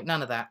 don't.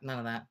 None of that.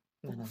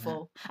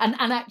 Awful. And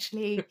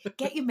actually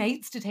get your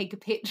mates to take a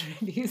picture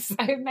of you. So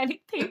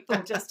many people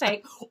just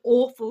take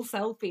awful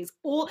selfies.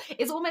 Or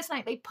it's almost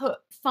like they put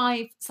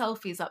 5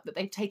 selfies up that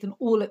they've taken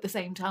all at the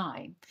same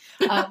time,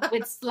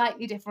 with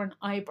slightly different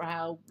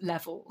eyebrow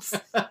levels.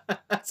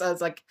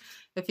 Sounds like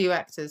a few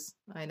actors.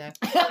 I know.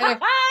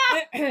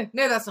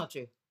 No, that's not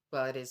true.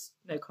 Well, it is.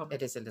 No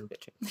comment. It is a little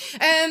bit true.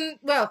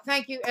 Well,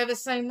 thank you ever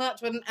so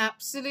much. What an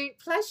absolute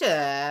pleasure.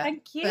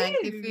 Thank you.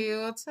 Thank you for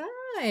your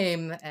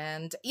time.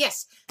 And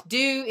yes,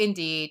 do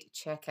indeed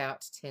check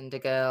out Tinder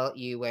Girl.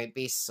 You won't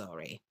be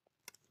sorry.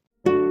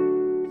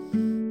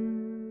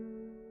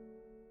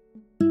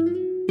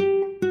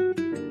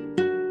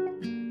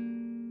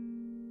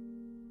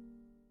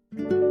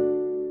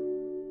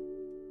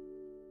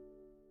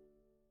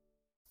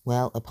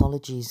 Well,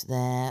 apologies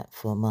there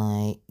for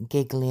my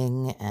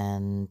giggling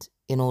and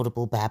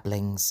inaudible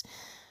babblings,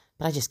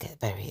 but I just get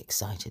very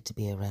excited to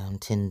be around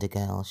Tinder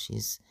Girl.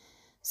 She's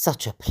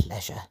such a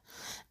pleasure.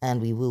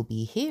 And we will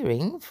be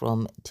hearing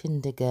from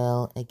Tinder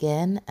Girl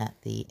again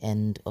at the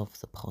end of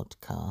the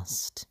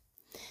podcast.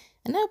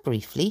 And now,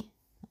 briefly,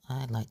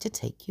 I'd like to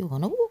take you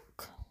on a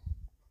walk.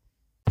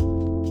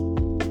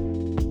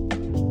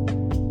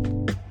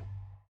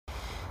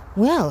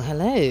 Well,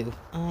 hello.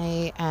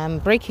 I am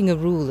breaking a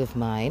rule of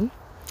mine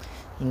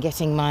in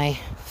getting my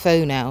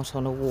phone out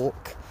on a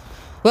walk.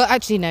 Well,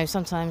 actually, no,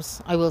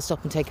 sometimes I will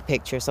stop and take a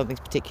picture of something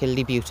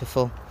particularly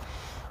beautiful.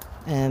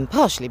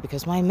 Partially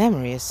because my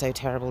memory is so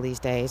terrible these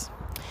days.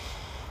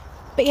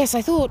 But yes,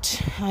 I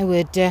thought I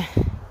would do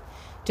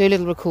a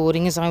little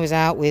recording as I was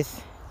out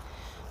with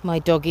my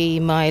doggy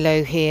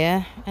Milo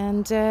here,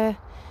 and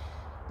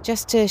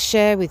just to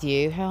share with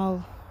you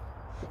how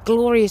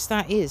glorious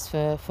that is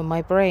for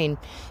my brain.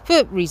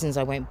 For reasons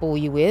I won't bore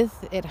you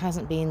with, it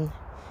hasn't been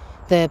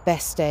the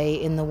best day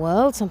in the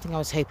world. Something I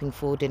was hoping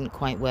for didn't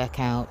quite work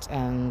out,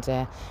 and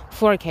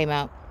before I came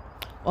out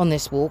on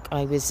this walk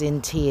I was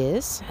in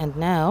tears, and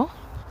now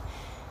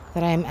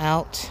that I'm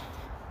out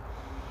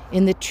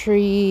in the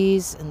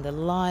trees and the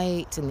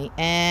light and the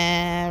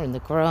air and the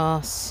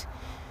grass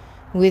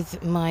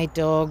with my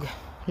dog,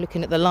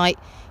 looking at the light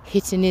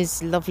hitting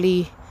his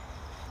lovely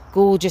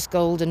gorgeous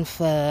golden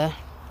fur,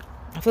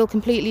 I feel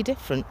completely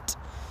different.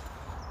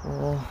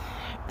 So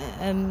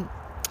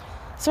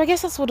I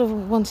guess that's what I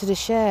wanted to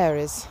share,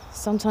 is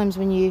sometimes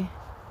when you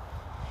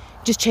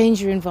just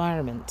change your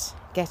environment,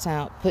 get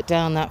out, put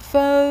down that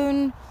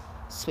phone,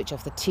 switch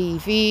off the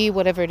TV,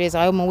 whatever it is.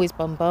 I'm always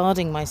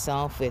bombarding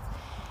myself with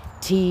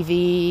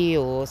TV,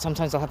 or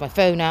sometimes I'll have my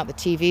phone out, the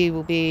TV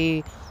will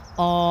be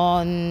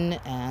on,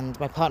 and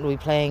my partner will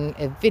be playing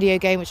a video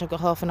game, which I've got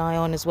half an eye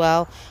on as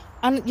well.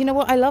 And you know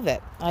what? I love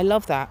it. I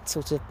love that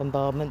sort of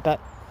bombardment, but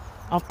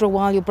after a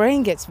while your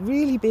brain gets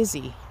really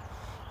busy,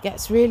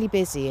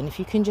 and if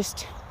you can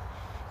just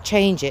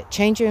change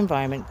your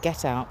environment,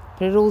 get out,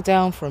 put it all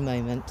down for a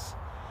moment,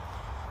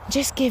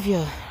 just give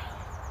your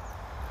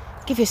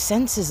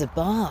senses a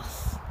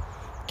bath,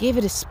 give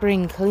it a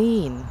spring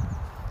clean,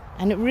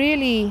 and it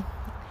really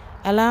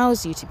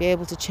allows you to be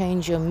able to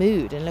change your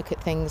mood and look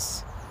at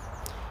things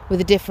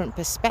with a different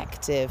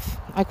perspective.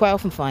 I quite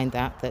often find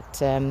that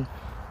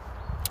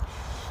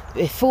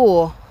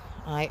before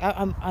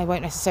I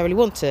won't necessarily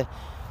want to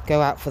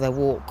go out for their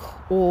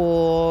walk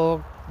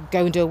or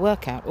go and do a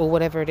workout or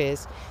whatever it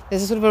is.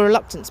 There's a sort of a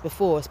reluctance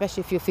before,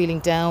 especially if you're feeling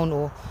down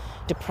or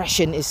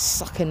depression is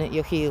sucking at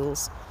your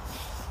heels.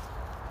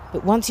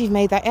 But once you've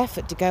made that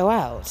effort to go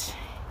out,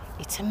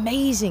 it's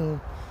amazing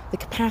the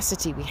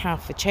capacity we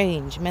have for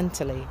change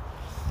mentally.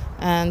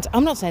 And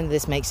I'm not saying that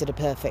this makes it a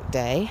perfect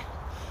day,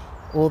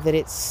 or that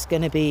it's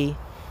going to be,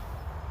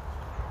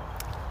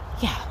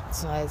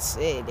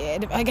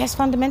 I guess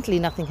fundamentally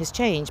nothing has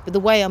changed, but the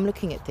way I'm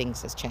looking at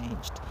things has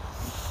changed.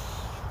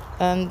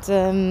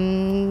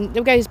 And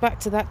it goes back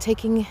to that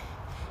taking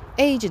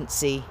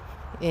agency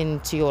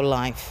into your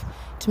life,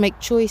 to make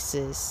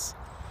choices,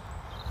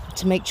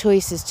 to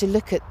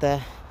look at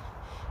the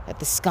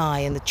sky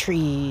and the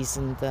trees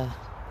and the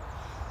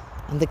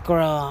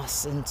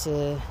grass, and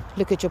to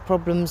look at your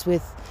problems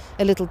with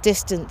a little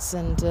distance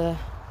and a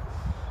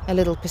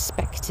little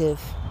perspective.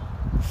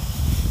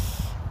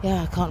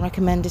 Yeah, I can't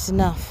recommend it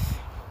enough.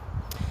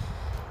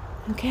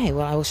 Okay,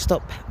 well, I will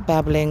stop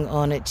babbling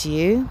on at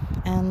you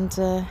and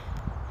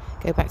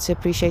go back to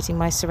appreciating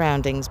my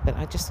surroundings. But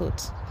I just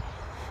thought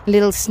a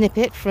little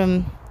snippet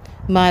from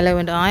Milo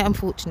and I.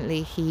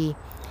 Unfortunately, he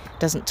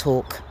doesn't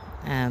talk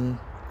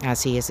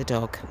as he is a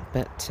dog,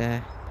 but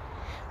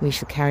we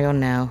shall carry on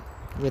now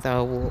with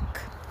our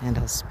walk, and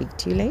I'll speak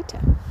to you later.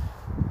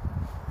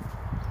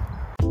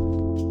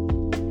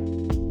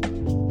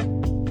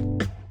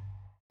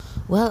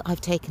 Well,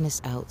 I've taken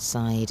us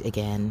outside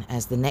again,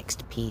 as the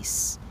next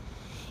piece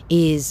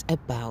is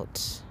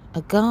about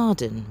a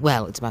garden.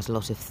 Well, it's about a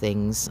lot of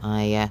things.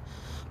 I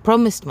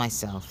promised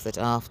myself that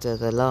after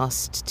the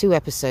last 2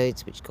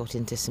 episodes, which got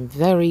into some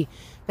very,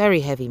 very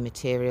heavy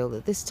material,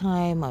 that this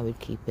time I would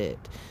keep it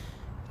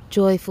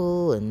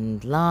joyful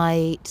and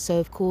light. So,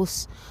 of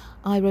course,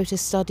 I wrote a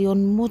study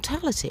on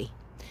mortality.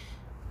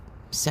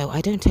 So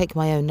I don't take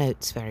my own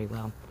notes very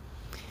well.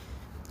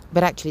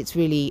 But actually, it's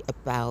really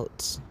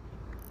about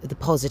the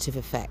positive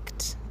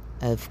effect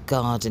of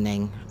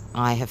gardening.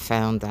 I have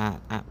found that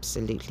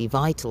absolutely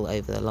vital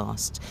over the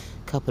last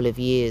couple of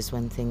years,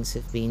 when things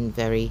have been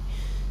very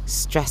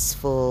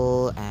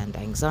stressful and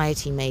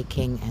anxiety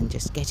making, and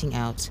just getting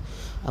out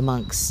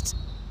amongst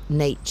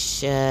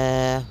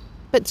nature,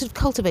 but sort of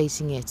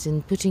cultivating it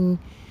and putting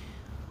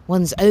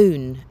one's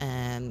own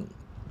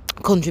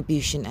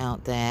contribution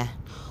out there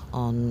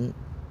on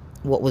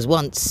what was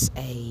once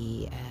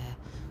a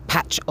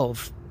patch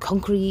of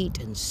concrete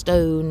and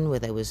stone where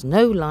there was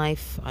no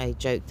life. I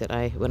joked that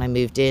when I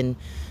moved in,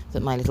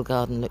 that my little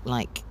garden looked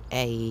like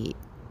a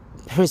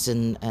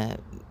prison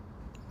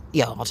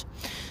yard,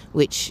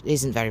 which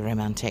isn't very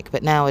romantic,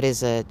 but now it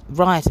is a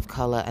riot of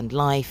colour and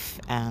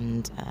life,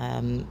 and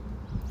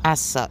as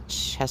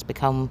such has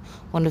become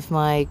one of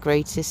my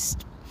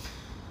greatest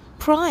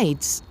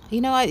prides.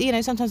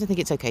 Sometimes I think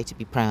it's okay to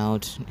be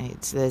proud.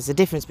 There's a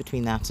difference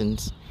between that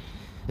and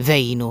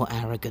vain or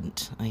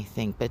arrogant, I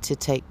think, but to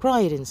take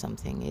pride in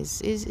something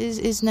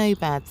is no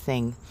bad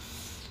thing.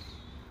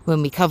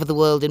 When we cover the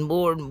world in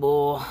more and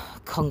more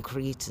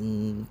concrete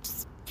and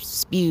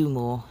spew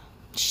more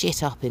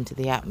shit up into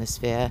the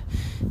atmosphere,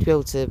 to be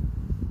able to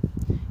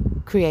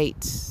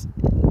create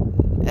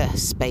a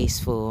space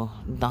for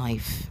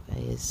life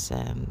is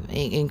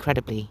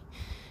incredibly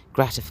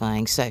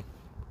gratifying. So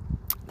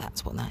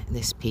that's what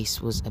this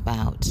piece was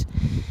about.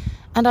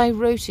 And I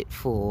wrote it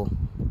for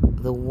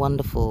the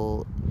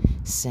wonderful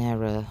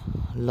Sarah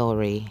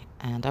Laurie,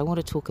 and I want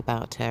to talk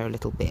about her a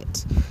little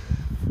bit.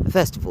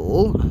 First of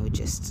all, I would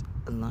just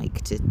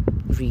like to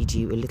read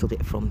you a little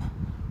bit from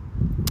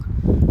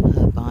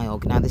her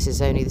biog. Now, this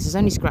is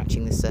only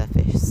scratching the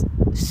surface.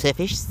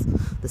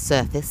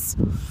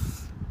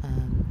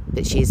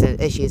 But she is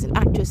an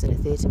actress and a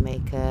theatre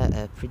maker,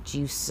 a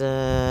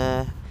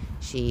producer.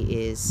 She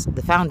is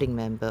the founding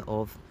member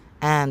of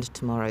And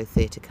Tomorrow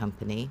Theatre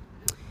Company.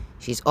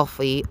 She's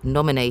Offie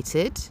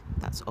nominated,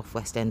 that's Off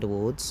West End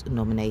Awards,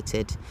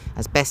 nominated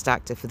as Best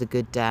Actor for The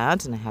Good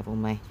Dad, and I have all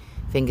my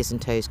fingers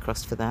and toes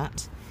crossed for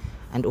that,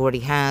 and already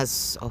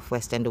has Off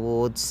West End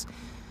Awards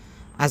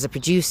as a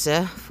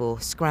producer for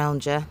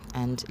Scrounger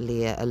and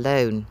Leah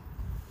Alone.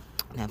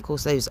 Now, of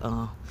course, those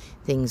are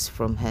things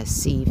from her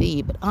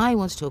CV, but I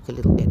want to talk a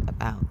little bit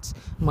about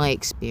my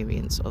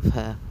experience of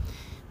her,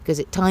 because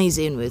it ties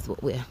in with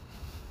what we're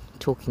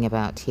talking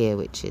about here,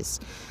 which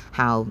is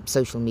how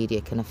social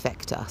media can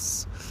affect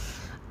us.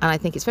 And I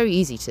think it's very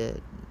easy to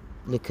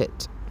look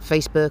at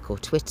Facebook or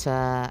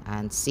Twitter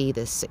and see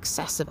the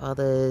success of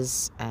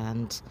others,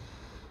 and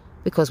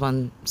because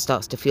one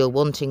starts to feel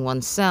wanting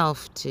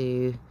oneself,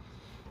 to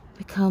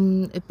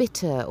become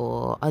bitter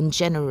or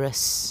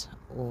ungenerous,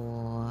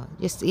 or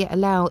just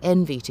allow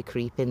envy to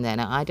creep in there.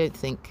 Now, I don't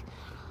think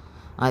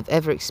I've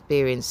ever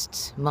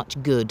experienced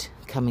much good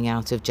coming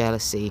out of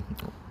jealousy.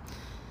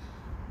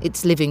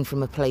 It's living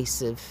from a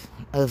place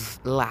of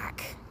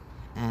lack,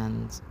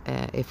 and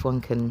if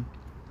one can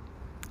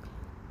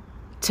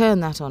turn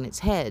that on its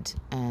head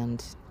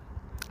and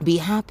be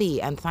happy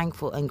and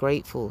thankful and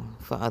grateful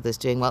for others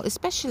doing well,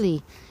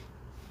 especially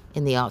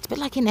in the arts, but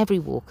like in every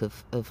walk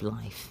of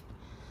life,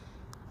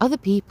 other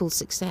people's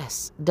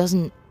success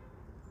doesn't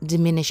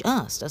diminish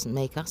us, doesn't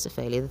make us a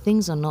failure. The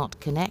things are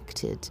not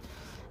connected,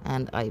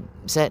 and I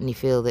certainly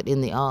feel that in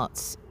the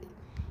arts,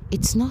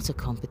 it's not a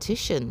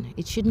competition.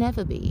 It should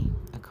never be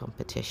a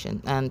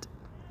competition. And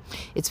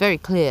it's very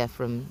clear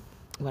from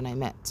when I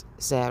met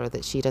Sarah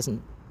that she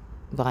doesn't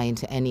buy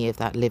into any of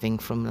that living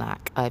from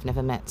lack. I've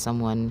never met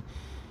someone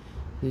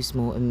who's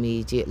more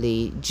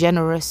immediately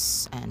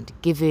generous and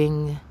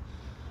giving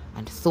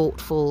and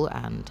thoughtful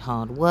and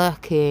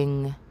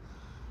hardworking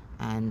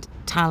and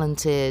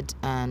talented.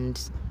 And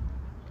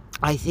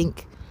I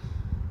think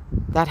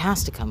that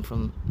has to come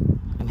from,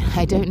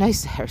 I don't know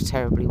Sarah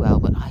terribly well,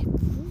 but I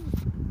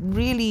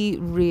really,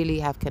 really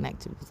have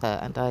connected with her,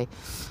 and I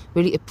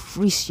really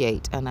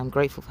appreciate and I'm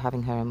grateful for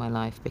having her in my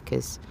life,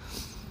 because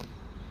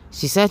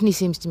she certainly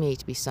seems to me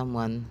to be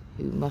someone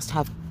who must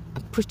have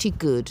a pretty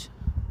good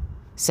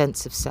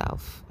sense of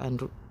self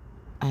and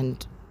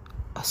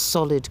a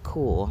solid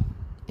core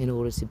in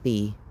order to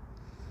be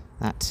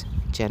that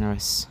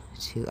generous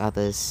to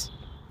others.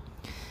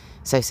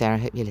 So Sarah, I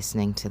hope you're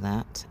listening to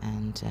that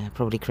and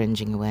probably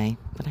cringing away,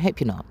 but I hope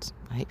you're not.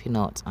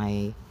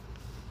 I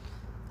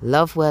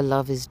Love where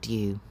love is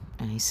due,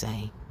 I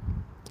say.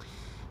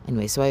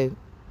 Anyway, so I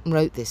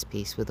wrote this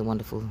piece with the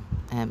wonderful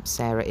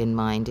Sarah in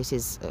mind. It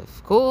is,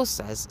 of course,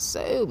 as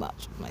so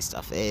much of my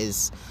stuff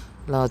is,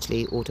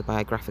 largely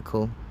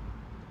autobiographical.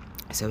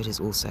 So it is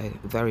also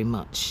very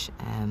much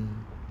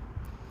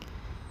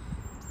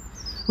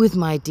with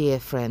my dear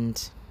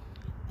friend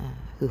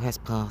who has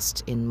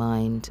passed in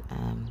mind.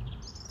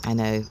 I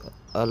know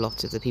a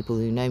lot of the people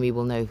who know me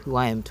will know who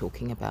I am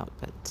talking about,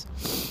 but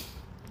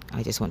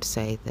I just want to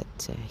say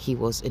that he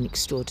was an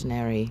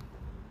extraordinary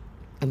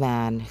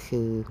man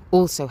who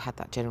also had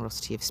that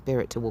generosity of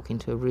spirit to walk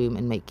into a room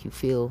and make you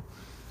feel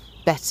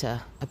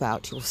better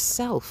about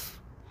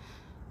yourself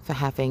for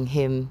having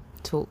him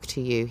talk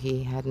to you.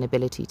 He had an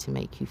ability to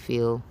make you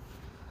feel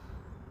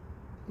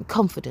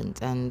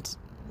confident and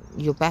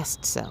your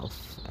best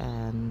self.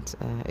 And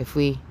if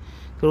we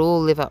could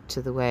all live up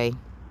to the way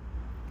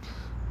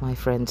my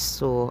friend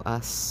saw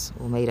us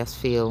or made us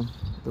feel,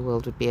 the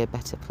world would be a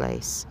better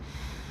place.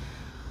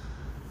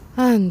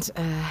 And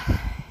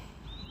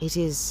it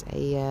is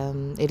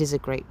a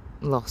great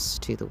loss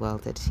to the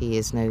world that he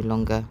is no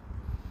longer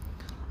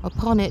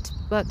upon it,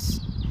 but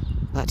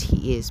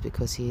he is,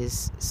 because he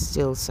is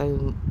still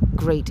so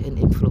great an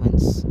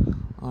influence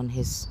on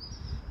his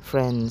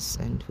friends,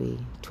 and we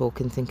talk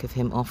and think of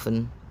him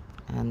often,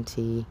 and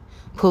he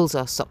pulls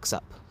our socks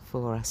up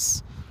for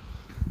us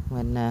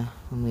when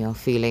we are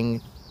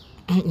feeling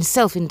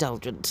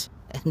self-indulgent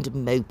and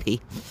mopey.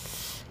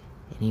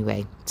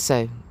 Anyway,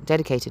 so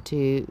dedicated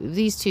to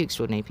these two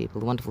extraordinary people,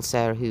 the wonderful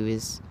Sarah who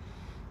is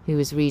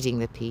reading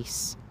the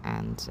piece,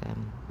 and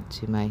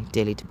to my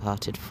dearly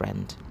departed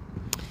friend.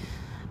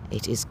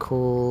 It is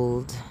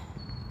called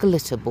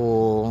Glitter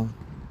Ball,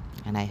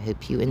 and I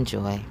hope you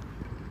enjoy.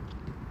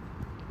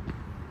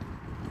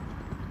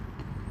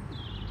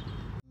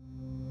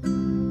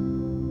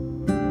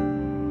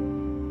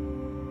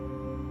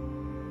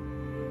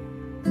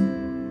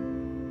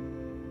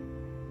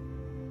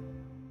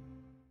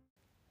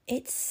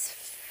 It's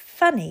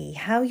funny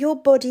how your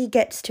body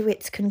gets to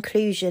its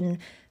conclusion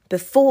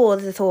before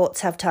the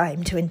thoughts have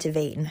time to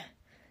intervene.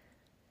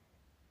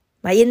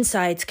 My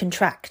insides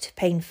contract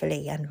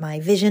painfully and my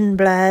vision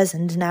blurs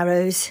and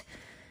narrows,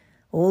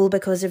 all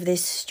because of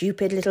this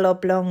stupid little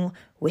oblong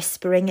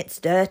whispering its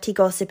dirty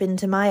gossip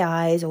into my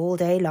eyes all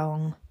day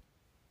long.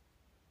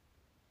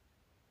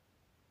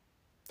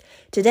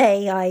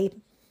 Today I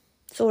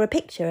saw a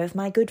picture of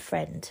my good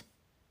friend.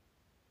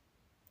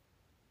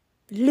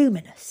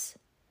 Luminous.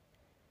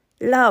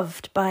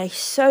 Loved by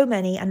so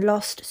many and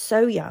lost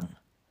so young.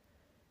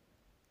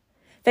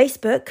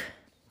 Facebook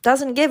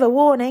doesn't give a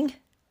warning.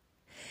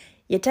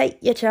 You take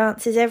your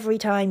chances every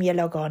time you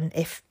log on,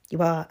 if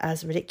you are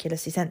as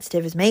ridiculously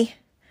sensitive as me.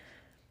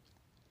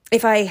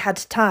 If I had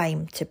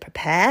time to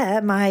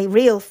prepare, my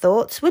real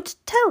thoughts would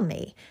tell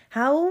me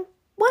how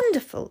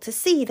wonderful to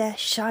see their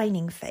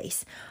shining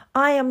face.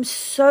 I am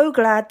so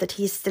glad that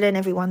he's still in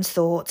everyone's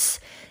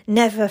thoughts,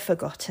 never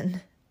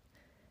forgotten.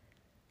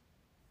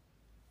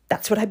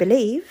 That's what I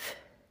believe.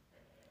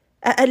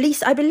 At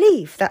least I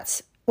believe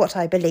that's what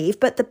I believe,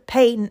 but the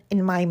pain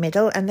in my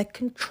middle and the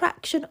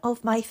contraction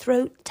of my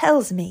throat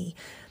tells me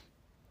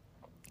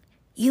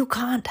you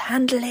can't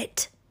handle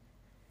it.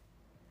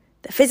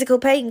 The physical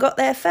pain got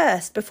there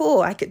first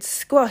before I could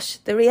squash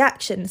the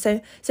reaction,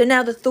 so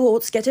now the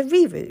thoughts get a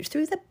reroute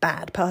through the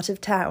bad part of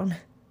town.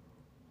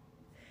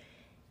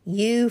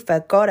 You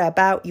forgot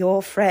about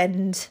your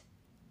friend.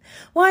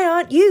 Why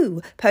aren't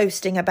you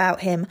posting about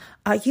him?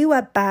 Are you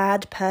a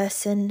bad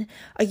person?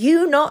 Are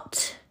you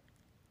not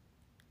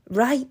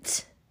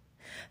right?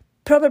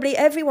 Probably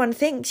everyone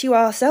thinks you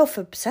are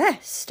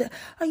self-obsessed.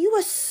 Are you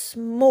a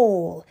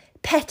small,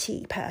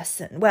 petty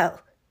person?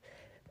 Well,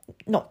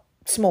 not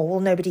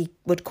small, nobody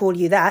would call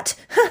you that.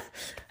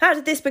 How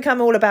did this become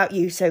all about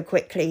you so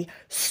quickly?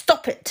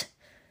 Stop it.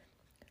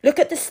 Look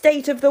at the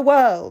state of the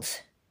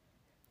world.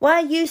 Why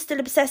are you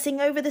still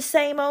obsessing over the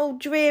same old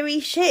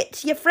dreary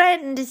shit? Your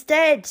friend is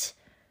dead.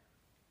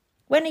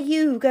 When are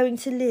you going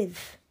to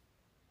live?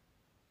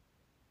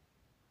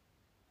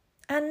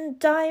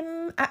 And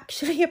I'm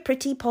actually a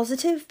pretty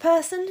positive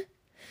person.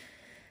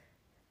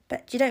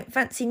 Bet you don't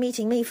fancy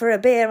meeting me for a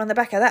beer on the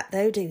back of that,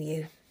 though, do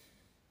you?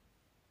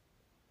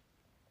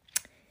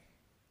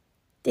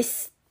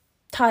 This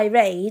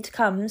tirade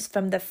comes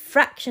from the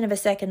fraction of a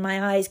second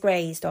my eyes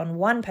grazed on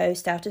one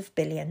post out of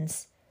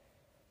billions.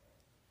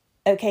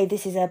 OK,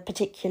 this is a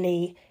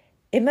particularly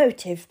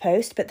emotive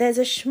post, but there's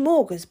a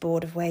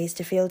smorgasbord of ways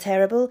to feel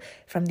terrible,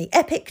 from the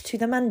epic to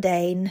the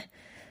mundane,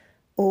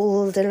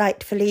 all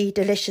delightfully,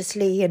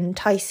 deliciously,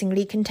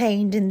 enticingly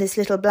contained in this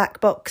little black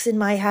box in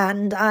my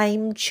hand.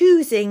 I'm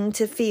choosing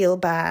to feel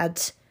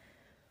bad.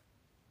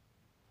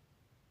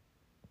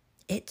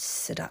 It's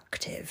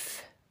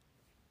seductive.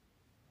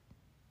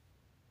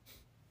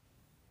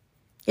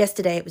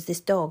 Yesterday it was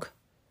this dog.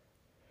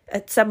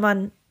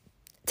 Someone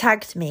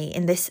tagged me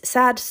in this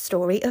sad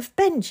story of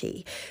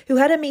Benji, who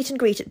had a meet and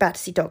greet at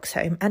Battersea Dogs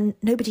Home and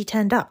nobody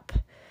turned up.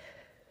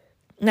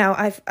 Now,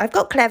 I've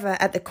got clever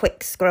at the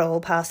quick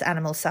scroll past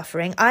animal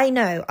suffering. I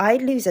know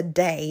I'd lose a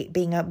day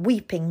being a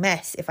weeping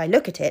mess if I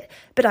look at it,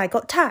 but I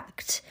got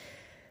tact.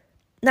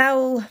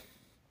 Now,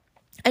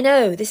 I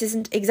know this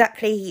isn't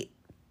exactly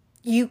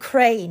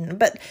Ukraine,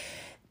 but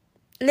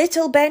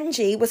little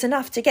Benji was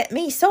enough to get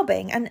me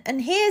sobbing.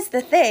 And here's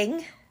the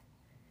thing.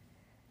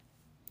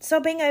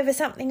 Sobbing over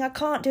something I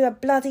can't do a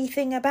bloody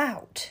thing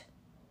about.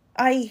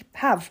 I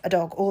have a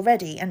dog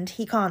already, and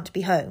he can't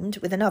be homed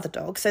with another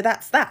dog, so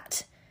that's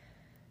that.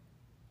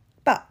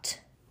 But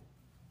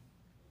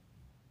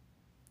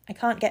I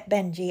can't get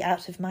Benji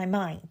out of my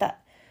mind.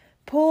 That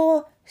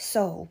poor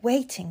soul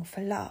waiting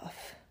for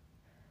love.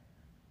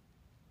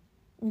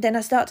 Then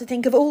I start to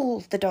think of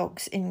all the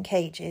dogs in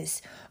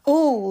cages,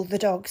 all the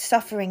dogs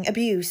suffering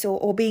abuse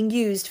or being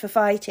used for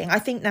fighting. I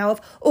think now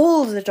of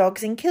all the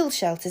dogs in kill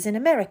shelters in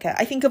America.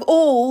 I think of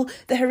all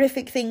the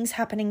horrific things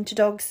happening to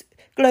dogs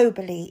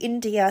globally,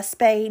 India,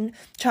 Spain,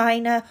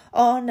 China,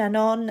 on and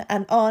on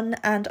and on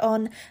and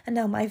on. And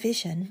now my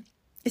vision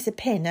is a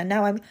pin, and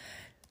now I'm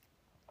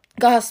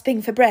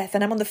gasping for breath,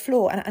 and I'm on the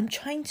floor, and I'm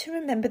trying to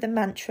remember the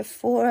mantra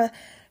for a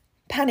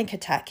panic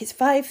attack. It's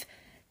 5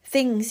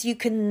 things you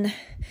can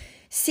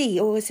see,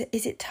 or is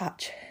it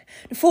touch?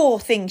 4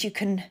 things you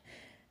can,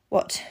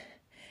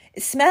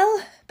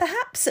 smell,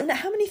 perhaps? And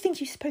how many things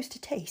are you supposed to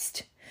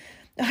taste?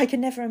 I can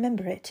never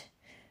remember it.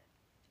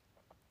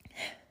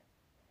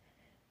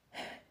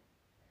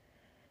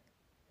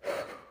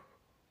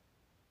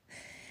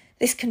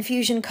 This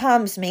confusion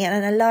calms me,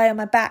 and I lie on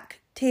my back,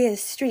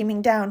 tears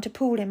streaming down to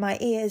pool in my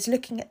ears,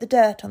 looking at the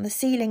dirt on the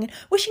ceiling and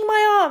wishing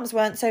my arms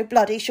weren't so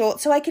bloody short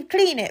so I could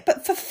clean it.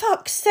 But for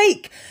fuck's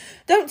sake,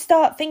 don't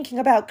start thinking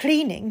about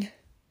cleaning.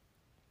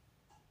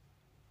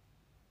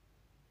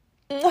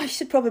 I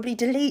should probably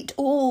delete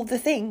all the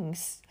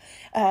things.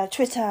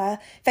 Twitter,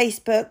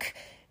 Facebook.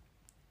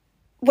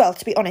 Well,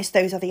 to be honest,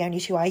 those are the only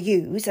 2 I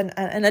use, and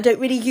I don't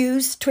really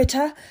use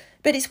Twitter.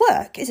 But it's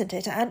work, isn't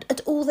it? And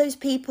all those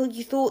people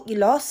you thought you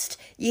lost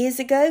years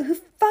ago who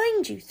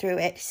find you through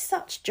it.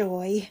 Such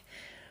joy.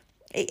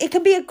 It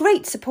can be a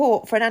great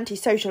support for an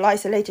antisocial,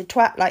 isolated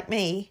twat like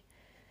me.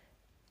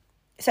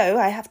 So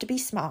I have to be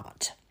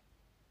smart.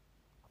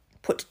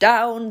 Put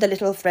down the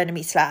little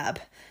frenemy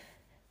slab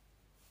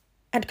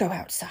and go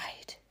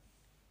outside.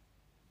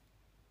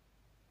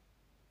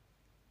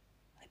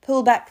 I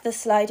pull back the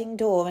sliding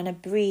door and a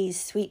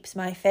breeze sweeps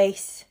my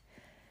face,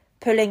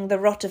 pulling the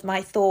rot of my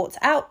thoughts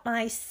out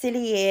my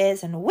silly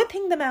ears and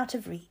whipping them out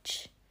of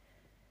reach.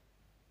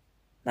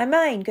 My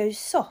mind goes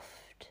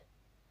soft.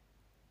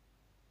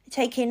 I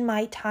take in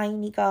my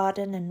tiny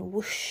garden and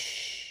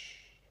whoosh.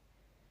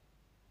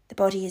 The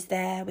body is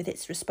there with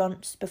its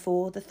response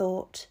before the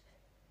thought.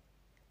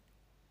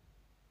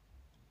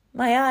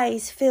 My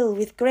eyes fill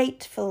with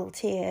grateful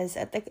tears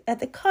at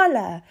the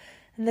colour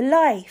and the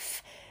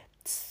life,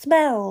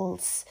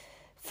 smells,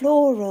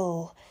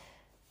 floral,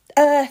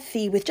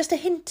 earthy, with just a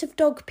hint of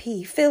dog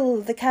pee,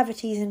 fill the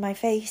cavities in my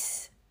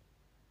face.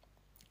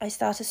 I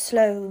start a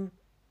slow,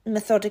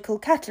 methodical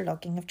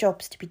cataloguing of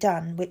jobs to be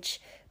done, which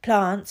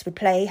plants would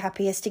play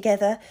happiest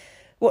together,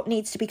 what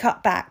needs to be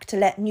cut back to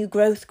let new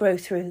growth grow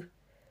through.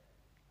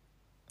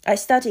 I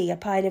study a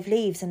pile of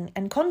leaves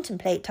and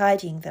contemplate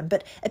tidying them,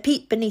 but a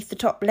peep beneath the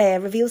top layer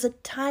reveals a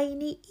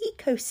tiny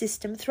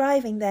ecosystem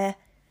thriving there.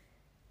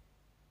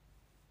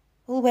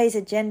 Always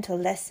a gentle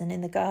lesson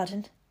in the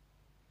garden.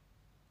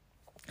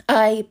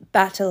 I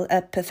battle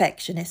a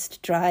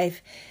perfectionist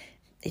drive.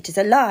 It is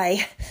a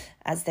lie,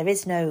 as there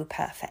is no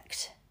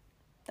perfect.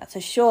 That's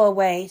a sure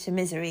way to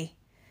misery.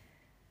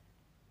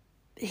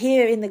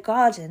 Here in the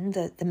garden,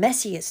 the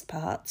messiest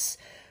parts,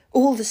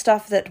 all the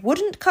stuff that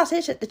wouldn't cut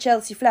it at the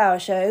Chelsea Flower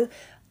Show,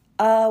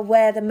 are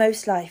where the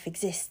most life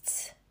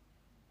exists.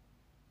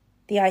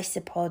 The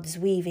isopods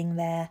weaving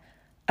their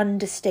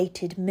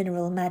understated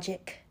mineral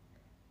magic,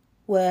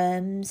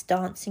 worms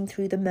dancing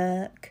through the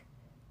murk,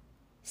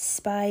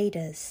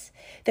 spiders,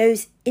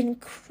 those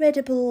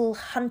incredible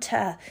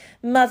hunter,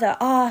 mother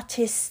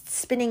artists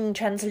spinning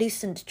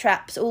translucent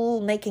traps,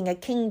 all making a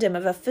kingdom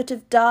of a foot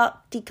of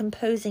dark,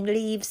 decomposing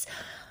leaves.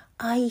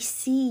 I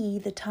see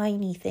the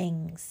tiny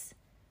things.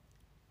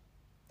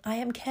 I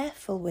am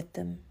careful with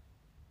them.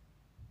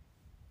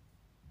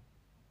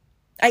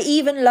 I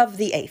even love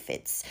the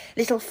aphids,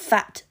 little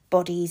fat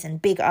bodies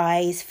and big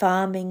eyes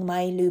farming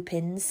my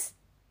lupins.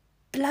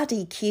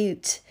 Bloody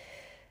cute.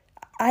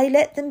 I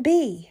let them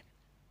be.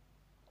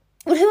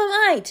 Well, who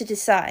am I to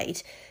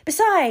decide?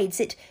 Besides,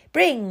 it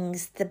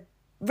brings the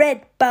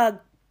red bug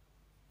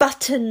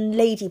button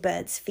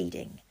ladybirds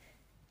feeding.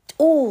 It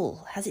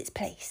all has its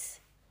place.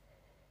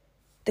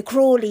 The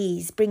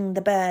crawlies bring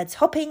the birds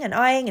hopping and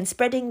eyeing and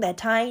spreading their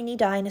tiny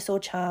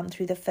dinosaur charm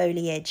through the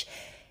foliage.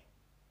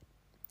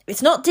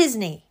 It's not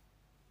Disney.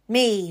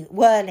 Me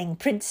whirling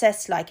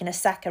princess-like in a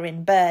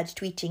saccharine bird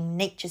tweeting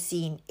nature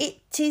scene.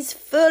 It is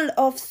full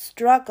of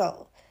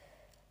struggle.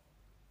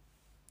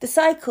 The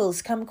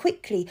cycles come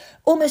quickly.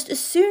 Almost as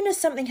soon as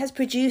something has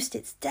produced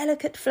its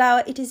delicate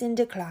flower, it is in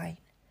decline.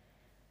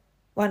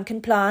 One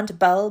can plant a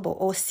bulb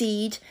or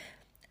seed,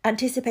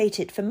 Anticipate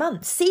it for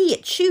months. See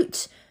it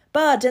shoot,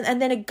 bud,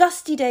 and then a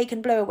gusty day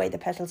can blow away the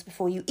petals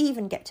before you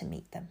even get to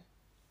meet them.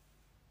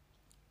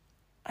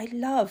 I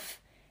love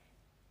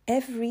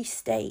every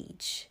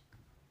stage.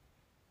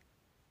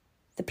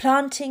 The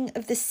planting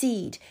of the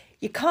seed.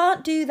 You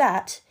can't do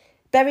that.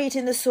 Bury it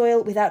in the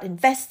soil without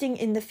investing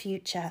in the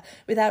future,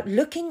 without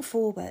looking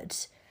forward.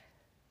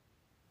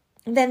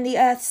 And then the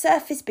earth's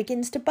surface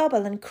begins to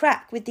bubble and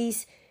crack with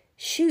these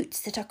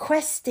shoots that are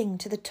questing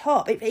to the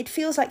top. It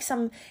feels like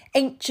some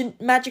ancient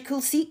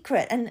magical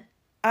secret, and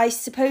I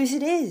suppose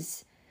it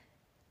is.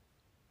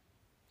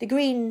 The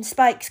green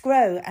spikes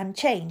grow and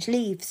change,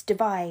 leaves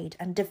divide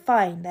and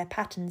define their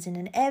patterns in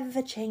an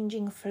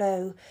ever-changing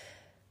flow.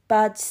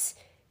 Buds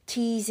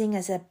teasing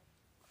as a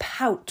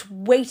pout,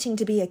 waiting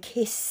to be a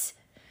kiss.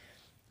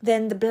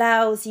 Then the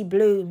blousy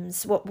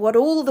blooms, what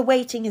all the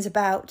waiting is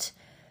about.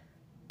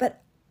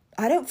 But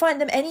I don't find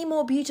them any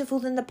more beautiful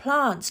than the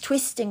plants,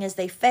 twisting as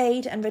they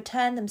fade and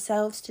return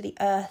themselves to the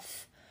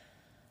earth.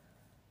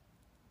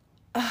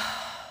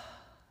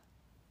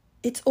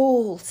 It's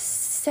all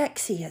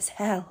sexy as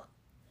hell.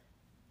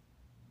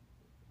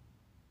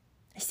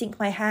 I sink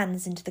my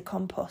hands into the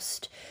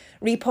compost,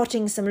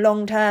 repotting some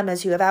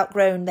long-termers who have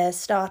outgrown their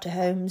starter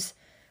homes.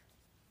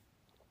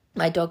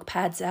 My dog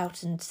pads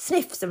out and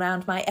sniffs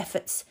around my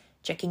efforts,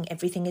 checking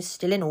everything is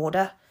still in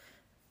order.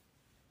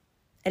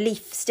 A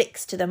leaf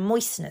sticks to the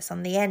moistness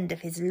on the end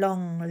of his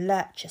long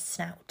lurcher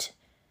snout.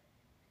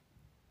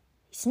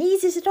 He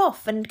sneezes it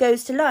off and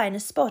goes to lie in a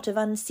spot of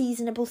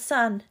unseasonable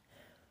sun.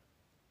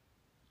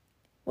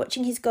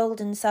 Watching his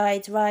golden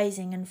sides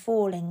rising and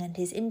falling and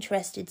his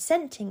interested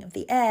scenting of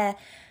the air,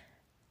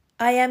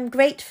 I am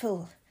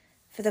grateful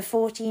for the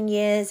 14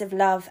 years of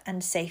love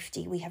and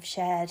safety we have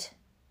shared.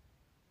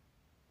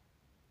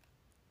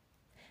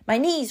 My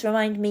knees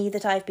remind me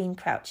that I've been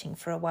crouching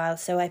for a while,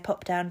 so I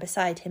pop down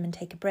beside him and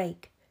take a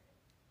break.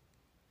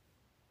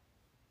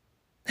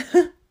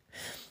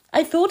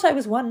 I thought I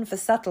was one for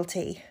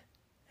subtlety.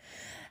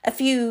 A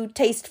few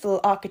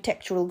tasteful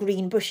architectural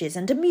green bushes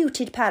and a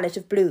muted palette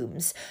of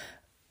blooms.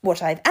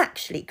 What I've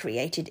actually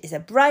created is a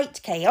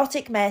bright,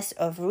 chaotic mess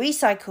of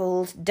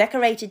recycled,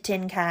 decorated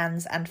tin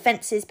cans and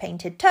fences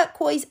painted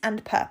turquoise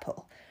and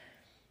purple.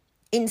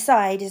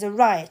 Inside is a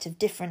riot of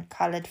different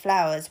coloured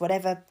flowers,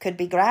 whatever could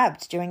be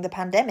grabbed during the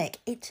pandemic.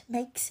 It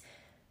makes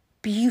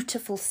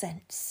beautiful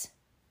sense.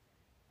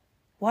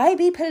 Why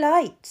be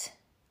polite?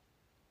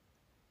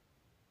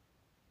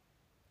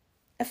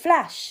 A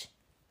flash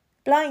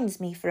blinds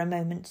me for a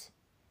moment.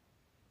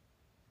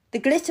 The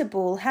glitter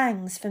ball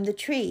hangs from the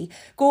tree,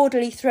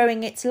 gaudily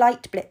throwing its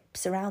light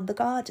blips around the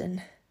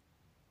garden.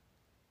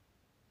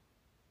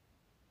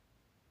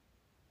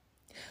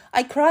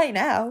 I cry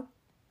now.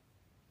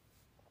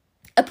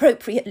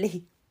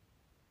 Appropriately.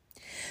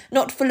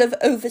 Not full of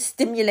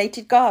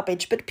overstimulated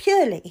garbage, but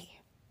purely.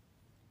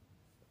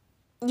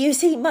 You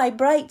see, my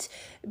bright,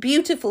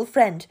 beautiful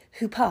friend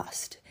who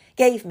passed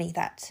gave me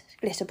that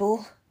glitter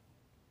ball.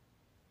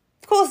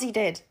 Of course he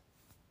did.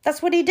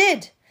 That's what he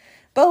did.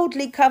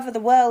 Boldly cover the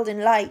world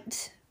in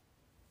light.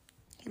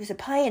 He was a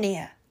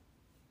pioneer.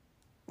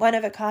 One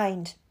of a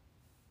kind.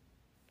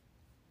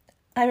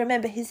 I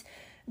remember his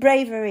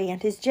bravery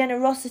and his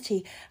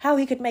generosity, how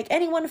he could make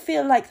anyone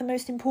feel like the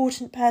most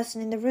important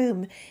person in the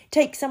room. It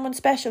takes someone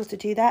special to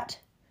do that.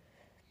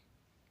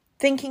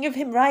 Thinking of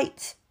him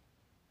right,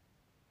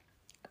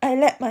 I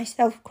let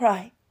myself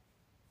cry.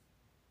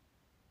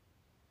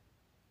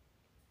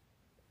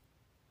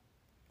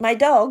 My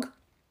dog,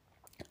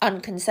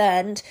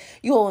 unconcerned,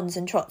 yawns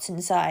and trots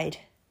inside.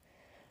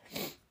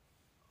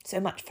 So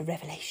much for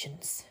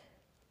revelations.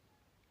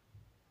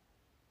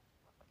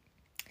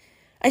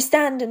 I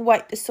stand and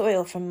wipe the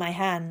soil from my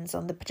hands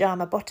on the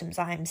pyjama bottoms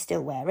I am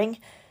still wearing,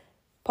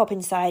 pop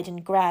inside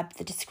and grab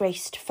the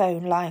disgraced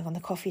phone lying on the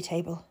coffee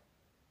table.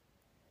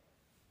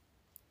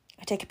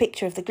 I take a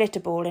picture of the glitter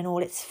ball in all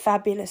its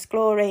fabulous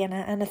glory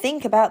and I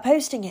think about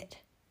posting it.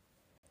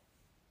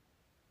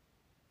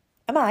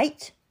 I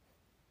might,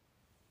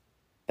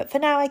 but for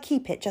now I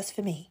keep it just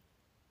for me.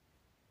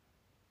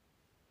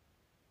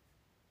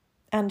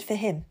 And for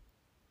him.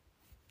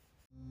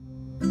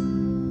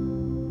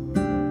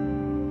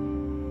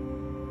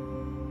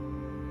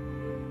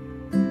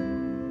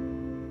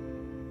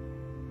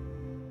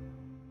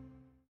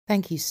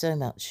 Thank you so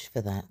much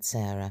for that,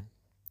 Sarah.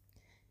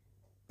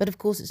 But of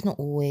course, it's not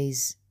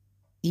always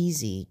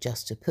easy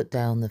just to put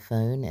down the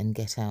phone and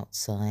get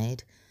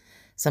outside.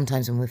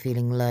 Sometimes when we're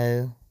feeling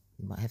low,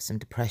 we might have some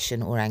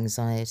depression or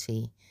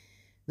anxiety,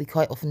 we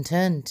quite often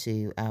turn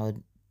to our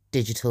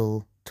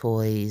digital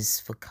toys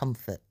for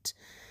comfort.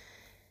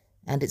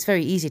 And it's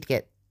very easy to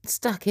get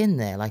stuck in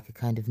there like a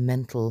kind of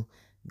mental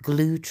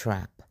glue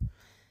trap.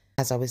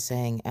 As I was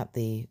saying at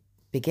the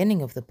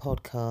beginning of the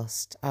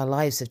podcast, our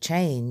lives have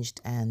changed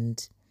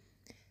and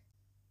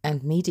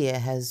media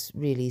has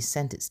really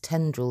sent its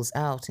tendrils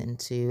out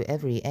into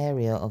every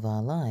area of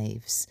our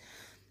lives.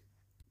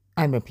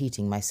 I'm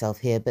repeating myself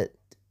here, but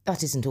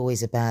that isn't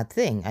always a bad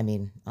thing. I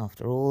mean,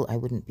 after all, I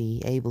wouldn't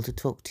be able to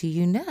talk to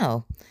you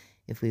now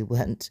if we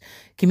weren't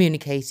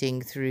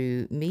communicating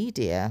through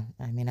media.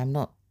 I mean, I'm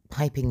not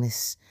piping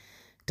this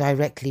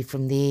directly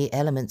from the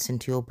elements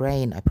into your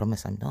brain. I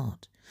promise I'm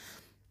not.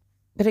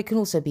 But it can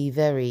also be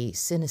very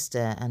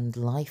sinister and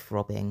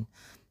life-robbing.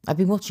 I've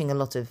been watching a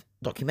lot of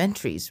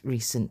documentaries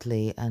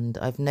recently, and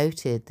I've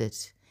noted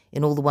that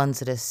in all the ones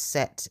that are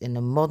set in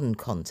a modern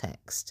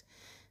context,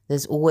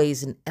 there's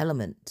always an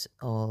element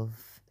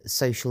of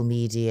social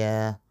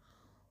media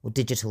or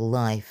digital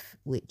life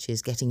which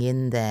is getting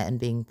in there and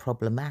being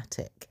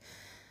problematic.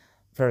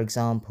 For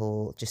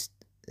example, just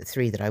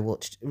 3 that I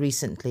watched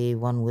recently,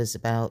 one was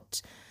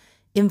about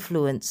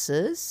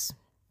influencers,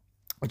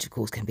 which of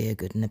course can be a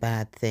good and a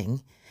bad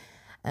thing,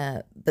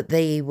 but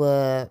they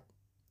were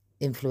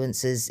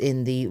influencers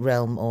in the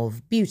realm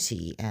of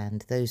beauty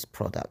and those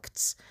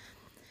products.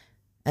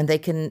 And they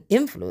can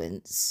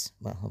influence,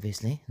 well,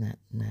 obviously,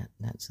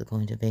 that's the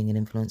point of being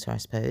an influencer, I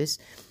suppose,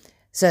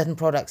 certain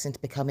products into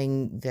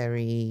becoming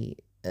very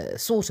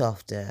sought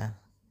after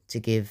to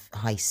give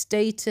high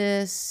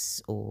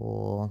status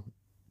or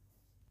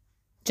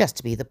just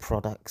to be the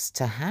products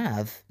to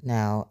have.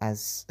 Now,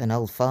 as an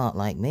old fart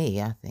like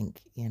me, I think,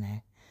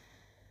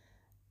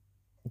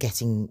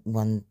 getting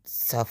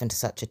oneself into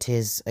such a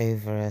tiz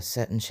over a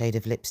certain shade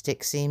of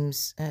lipstick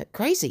seems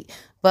crazy.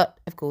 But,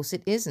 of course,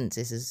 it isn't.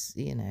 This is,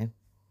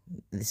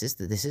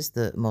 this is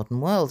the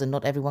modern world, and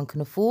not everyone can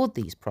afford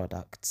these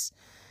products.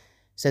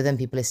 So then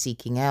people are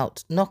seeking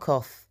out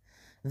knockoff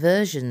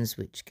versions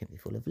which can be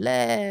full of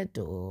lead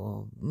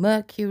or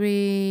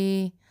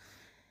mercury.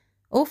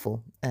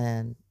 Awful.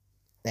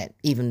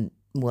 Even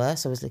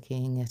worse, I was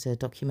looking at a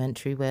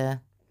documentary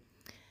where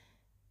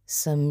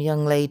some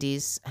young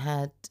ladies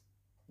had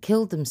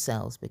killed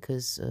themselves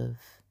because of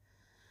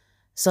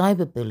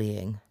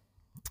cyberbullying.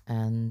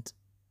 And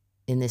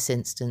in this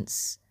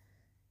instance,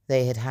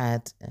 they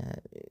had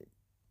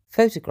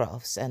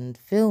photographs and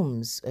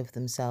films of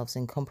themselves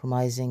in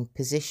compromising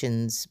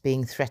positions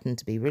being threatened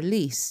to be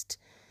released,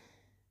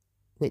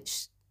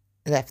 which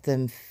left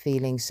them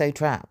feeling so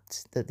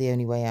trapped that the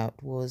only way out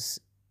was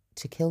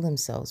to kill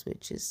themselves,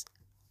 which is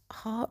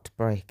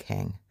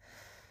heartbreaking.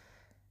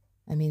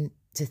 I mean,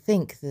 to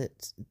think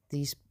that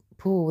these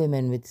poor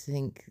women would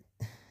think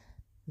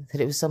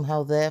that it was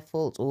somehow their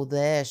fault or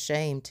their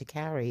shame to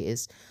carry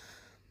is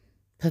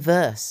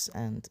perverse.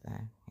 And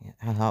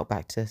I hark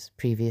back to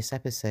previous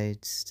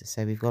episodes to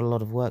say we've got a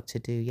lot of work to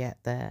do yet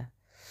there.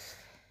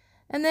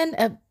 And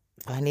then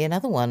finally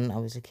another one, I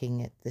was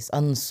looking at this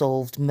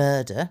unsolved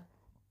murder,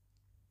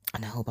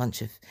 and a whole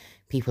bunch of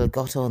people had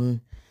got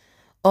on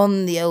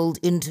the old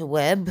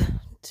interweb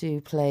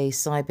to play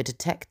cyber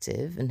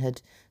detective and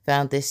had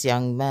found this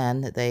young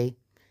man that they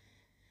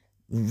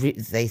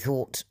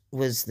thought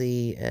was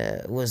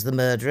the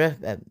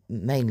murderer,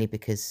 mainly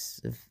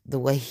because of the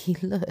way he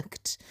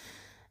looked.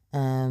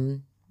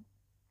 And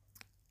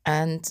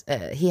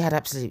he had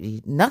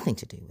absolutely nothing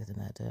to do with the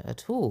murder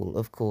at all,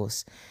 of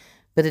course.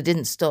 But it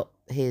didn't stop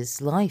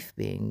his life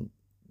being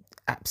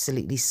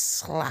absolutely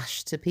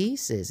slashed to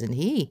pieces. And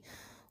he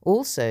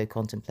also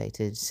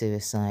contemplated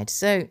suicide.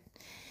 So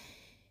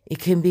it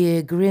can be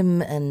a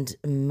grim and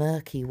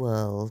murky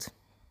world.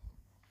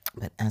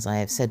 But as I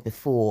have said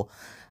before,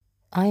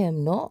 I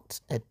am not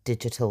a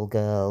digital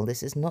girl.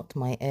 This is not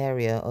my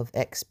area of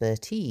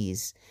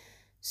expertise.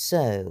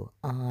 So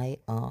I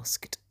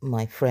asked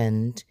my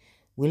friend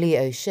Willie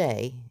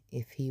O'Shea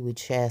if he would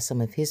share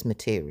some of his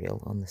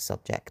material on the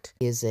subject.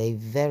 He is a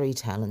very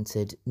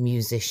talented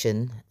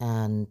musician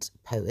and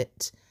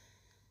poet,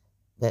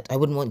 but I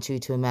wouldn't want you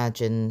to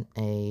imagine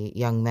a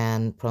young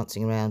man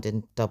prancing around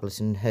in doublet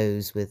and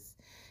hose with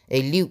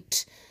a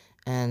lute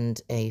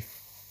and a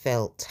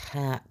felt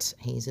hat.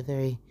 He's a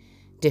very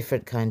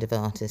different kind of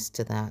artist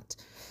to that.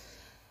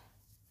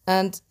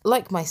 And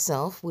like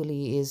myself,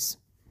 Willie is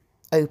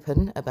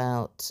open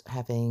about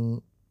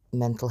having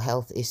mental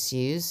health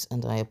issues,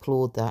 and I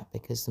applaud that,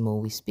 because the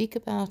more we speak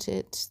about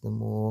it, the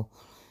more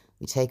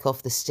we take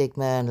off the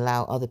stigma and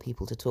allow other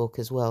people to talk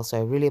as well. So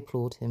I really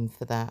applaud him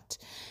for that,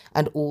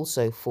 and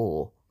also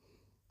for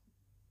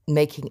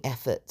making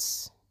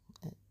efforts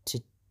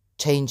to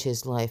change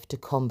his life, to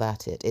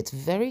combat it. It's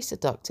very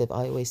seductive,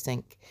 I always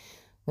think,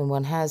 when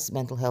one has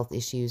mental health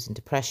issues and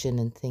depression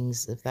and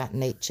things of that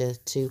nature,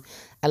 to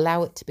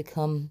allow it to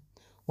become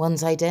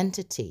one's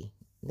identity.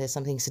 There's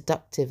something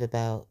seductive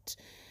about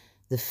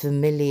the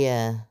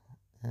familiar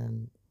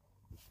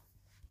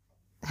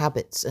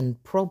habits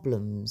and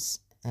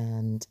problems,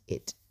 and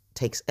it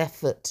takes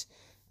effort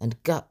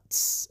and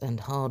guts and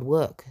hard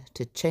work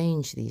to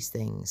change these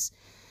things.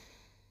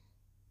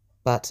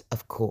 But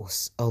of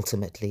course,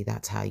 ultimately,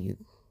 that's how you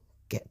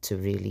get to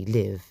really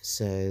live.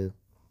 So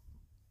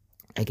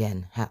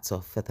again, hats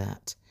off for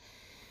that.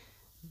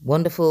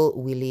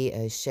 Wonderful Willie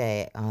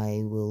O'Shea.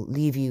 I will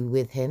leave you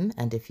with him,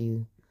 and if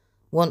you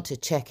want to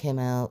check him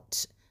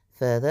out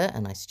further,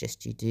 and I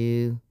suggest you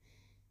do,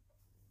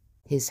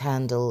 his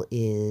handle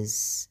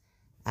is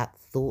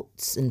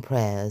 @Thoughts and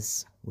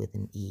Prayers with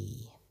an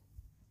E.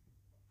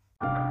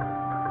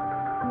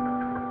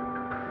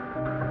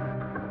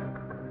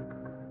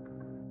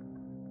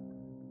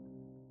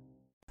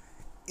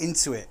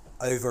 Into it,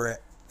 over it,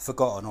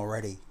 forgotten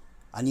already.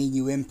 I need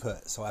new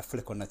input, so I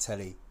flick on the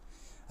telly.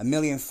 A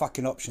million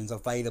fucking options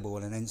available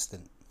in an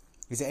instant.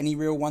 Is it any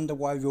real wonder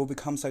why we all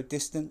become so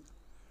distant?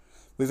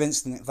 With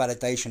instant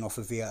validation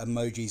offered via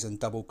emojis and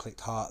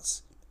double-clicked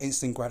hearts.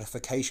 Instant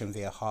gratification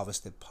via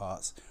harvested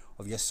parts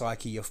of your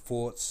psyche, your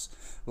thoughts,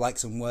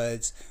 likes and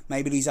words.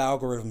 Maybe these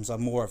algorithms are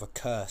more of a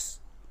curse.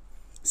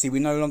 See, we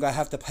no longer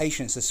have the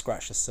patience to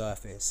scratch the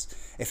surface.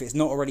 If it's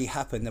not already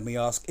happened, then we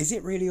ask, is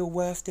it really all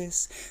worth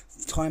this?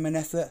 Time and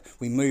effort?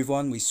 We move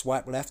on, we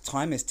swipe left.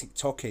 Time is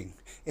tick-tocking.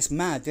 It's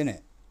mad, isn't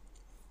it?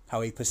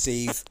 How we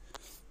perceive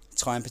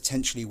time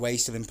potentially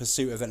wasted in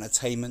pursuit of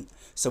entertainment.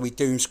 So we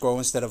doom scroll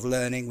instead of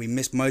learning. We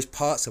miss most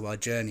parts of our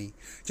journey.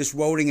 Just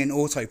rolling in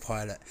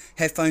autopilot.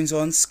 Headphones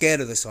on,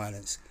 scared of the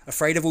silence.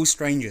 Afraid of all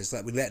strangers,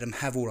 that we let them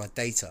have all our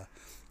data.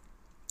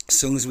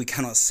 As long as we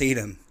cannot see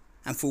them.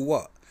 And for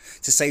what?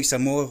 To save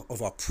some more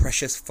of our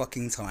precious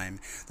fucking time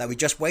that we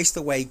just waste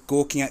away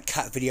gawking at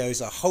cat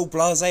videos, a whole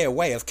blasé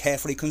way of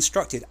carefully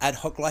constructed ad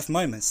hoc life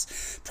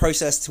moments,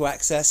 processed to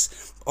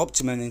access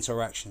optimum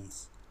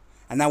interactions.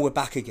 And now we're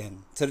back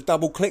again to the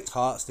double-clicked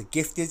hearts, the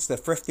gifteds, the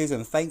thrifties,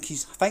 and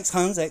thanks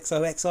Hans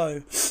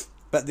XOXO.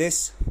 But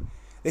this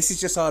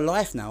is just our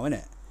life now, isn't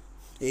it?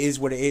 It is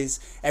what it is.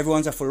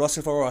 Everyone's a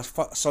philosopher or a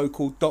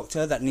so-called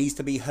doctor that needs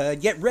to be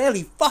heard, yet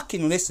rarely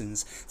fucking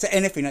listens to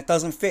anything that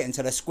doesn't fit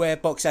into the square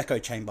box echo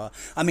chamber.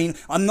 I mean,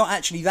 I'm not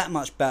actually that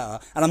much better,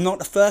 and I'm not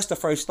the first to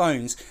throw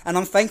stones, and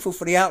I'm thankful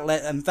for the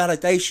outlet and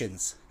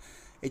validations.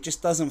 It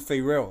just doesn't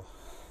feel real.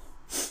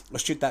 Or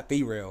should that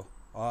be real?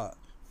 I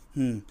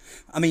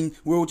mean,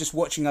 we're all just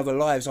watching other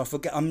lives.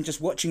 I'm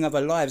just watching other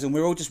lives, and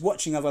we're all just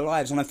watching other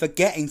lives, and I'm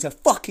forgetting to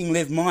fucking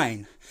live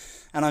mine.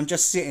 And I'm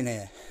just sitting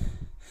here.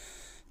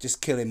 Just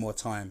killing more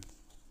time.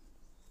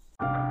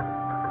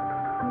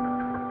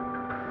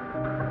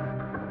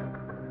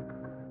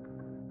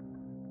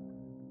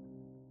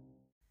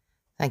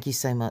 Thank you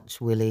so much,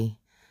 Willie.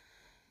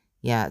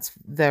 Yeah, it's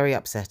very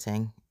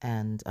upsetting,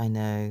 and I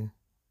know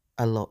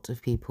a lot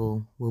of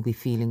people will be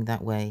feeling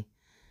that way.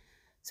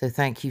 So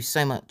thank you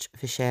so much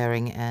for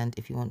sharing, and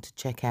if you want to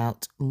check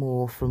out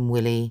more from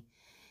Willie,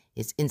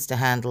 his Insta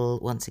handle,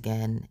 once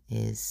again,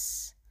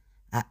 is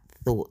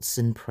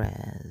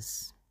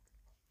 @thoughts&prayers.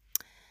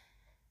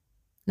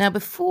 Now,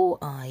 before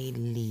I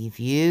leave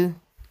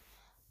you,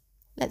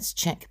 let's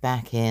check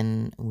back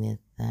in with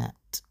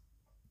that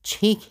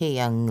cheeky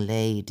young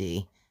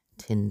lady,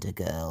 Tinder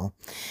girl.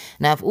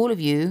 Now, for all of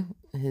you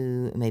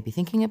who may be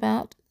thinking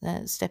about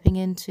stepping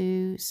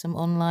into some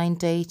online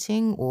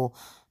dating, or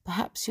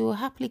perhaps you're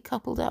happily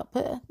coupled up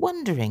but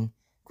wondering,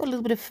 got a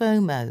little bit of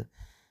FOMO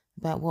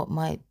about what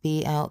might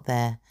be out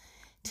there,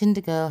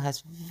 Tinder girl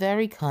has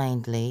very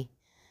kindly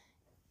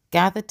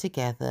gathered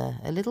together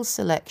a little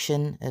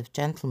selection of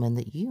gentlemen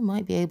that you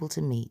might be able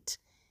to meet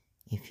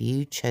if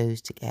you chose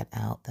to get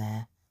out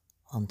there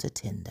onto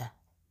Tinder.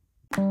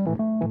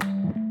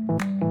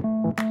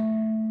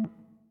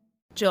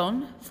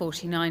 John,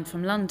 49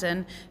 from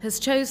London, has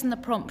chosen the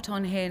prompt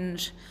on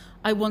Hinge,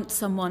 I want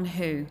someone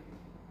who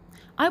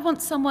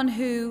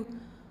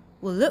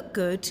will look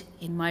good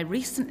in my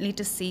recently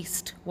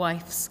deceased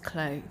wife's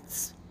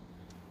clothes.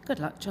 Good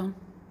luck, John.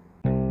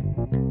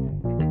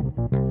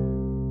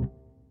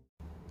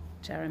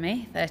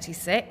 Jeremy,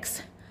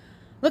 36.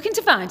 Looking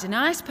to find a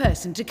nice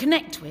person to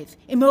connect with,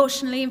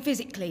 emotionally and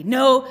physically.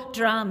 No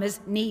dramas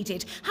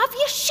needed. Have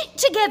your shit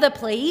together,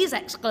 please!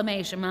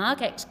 Exclamation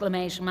mark,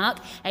 exclamation mark,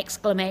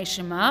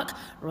 exclamation mark.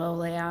 Roll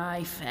the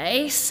eye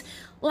face.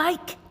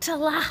 Like to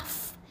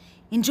laugh.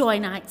 Enjoy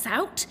nights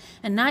out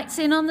and nights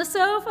in on the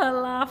sofa.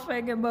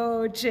 Laughing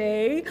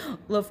emoji.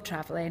 Love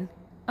travelling.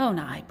 Own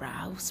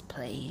eyebrows,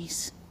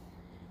 please.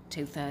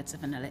 2/3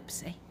 of an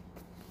ellipse.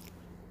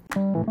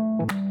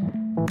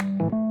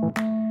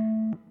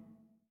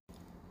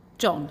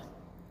 John,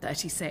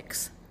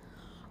 36.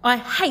 I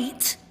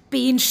hate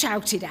being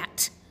shouted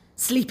at.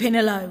 Sleeping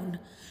alone.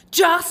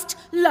 Just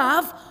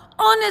love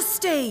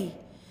honesty.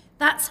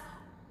 That's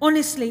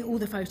honestly all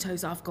the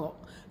photos I've got.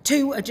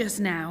 2 are just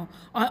now.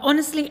 I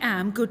honestly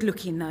am good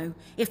looking though,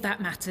 if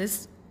that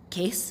matters.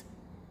 Kiss.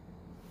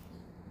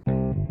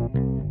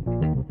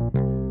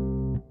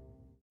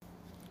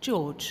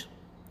 George,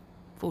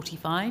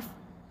 45,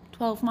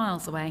 12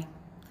 miles away.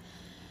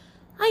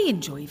 I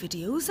enjoy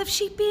videos of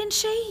sheep being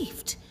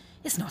shaved.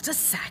 It's not a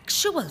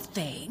sexual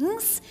thing.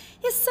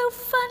 It's so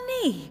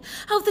funny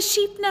how the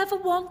sheep never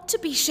want to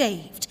be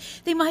shaved.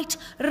 They might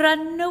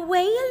run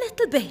away a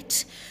little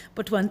bit,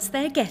 but once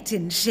they're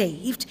getting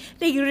shaved,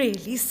 they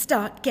really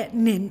start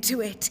getting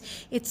into it.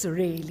 It's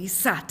really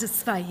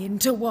satisfying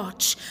to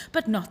watch,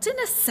 but not in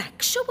a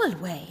sexual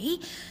way,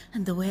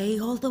 and the way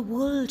all the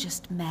wool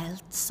just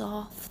melts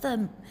off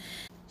them.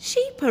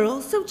 Sheep are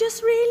also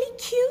just really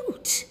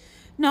cute.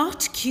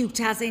 Not cute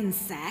as in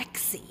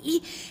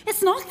sexy.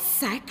 It's not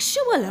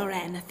sexual or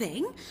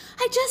anything.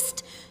 I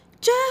just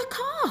jerk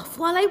off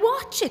while I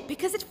watch it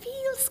because it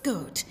feels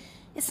good.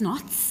 It's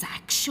not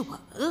sexual.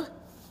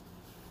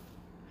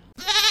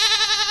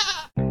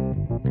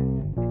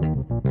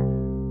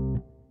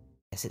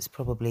 Yes, it's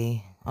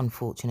probably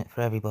unfortunate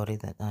for everybody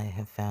that I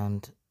have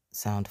found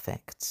sound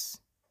effects.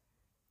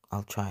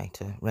 I'll try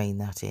to rein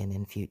that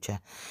in future.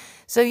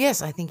 So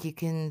yes, I think you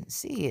can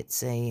see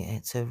it's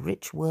a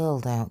rich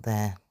world out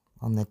there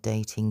on the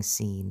dating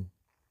scene.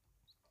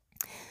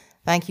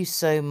 Thank you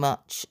so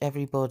much,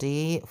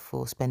 everybody,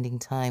 for spending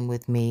time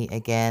with me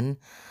again.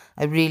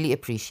 I really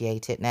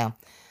appreciate it. Now,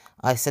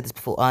 I said this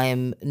before, I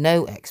am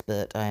no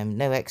expert. I am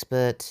no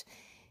expert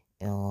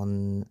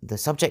on the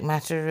subject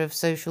matter of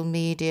social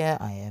media.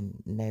 I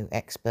am no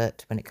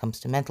expert when it comes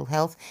to mental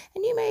health.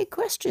 And you may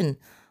question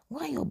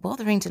why you're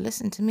bothering to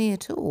listen to me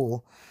at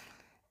all.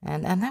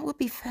 And that would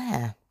be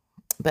fair.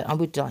 But I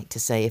would like to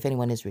say, if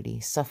anyone is really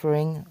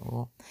suffering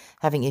or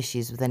having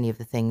issues with any of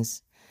the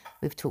things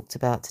we've talked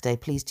about today,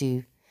 please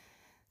do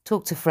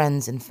talk to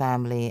friends and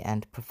family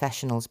and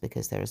professionals,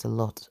 because there is a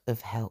lot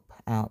of help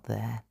out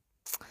there.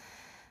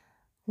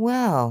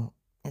 Well,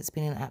 it's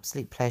been an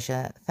absolute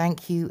pleasure.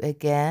 Thank you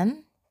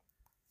again.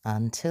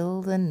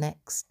 Until the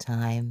next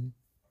time.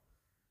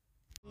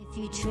 If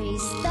you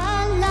trace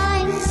the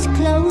lines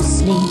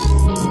closely,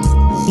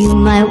 you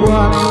might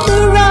walk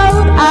the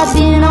road I've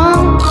been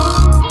on.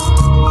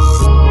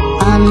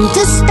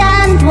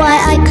 Understand why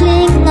I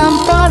cling on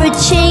for a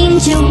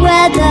change of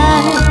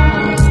weather.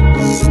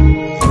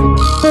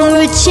 For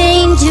a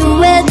change of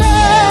weather.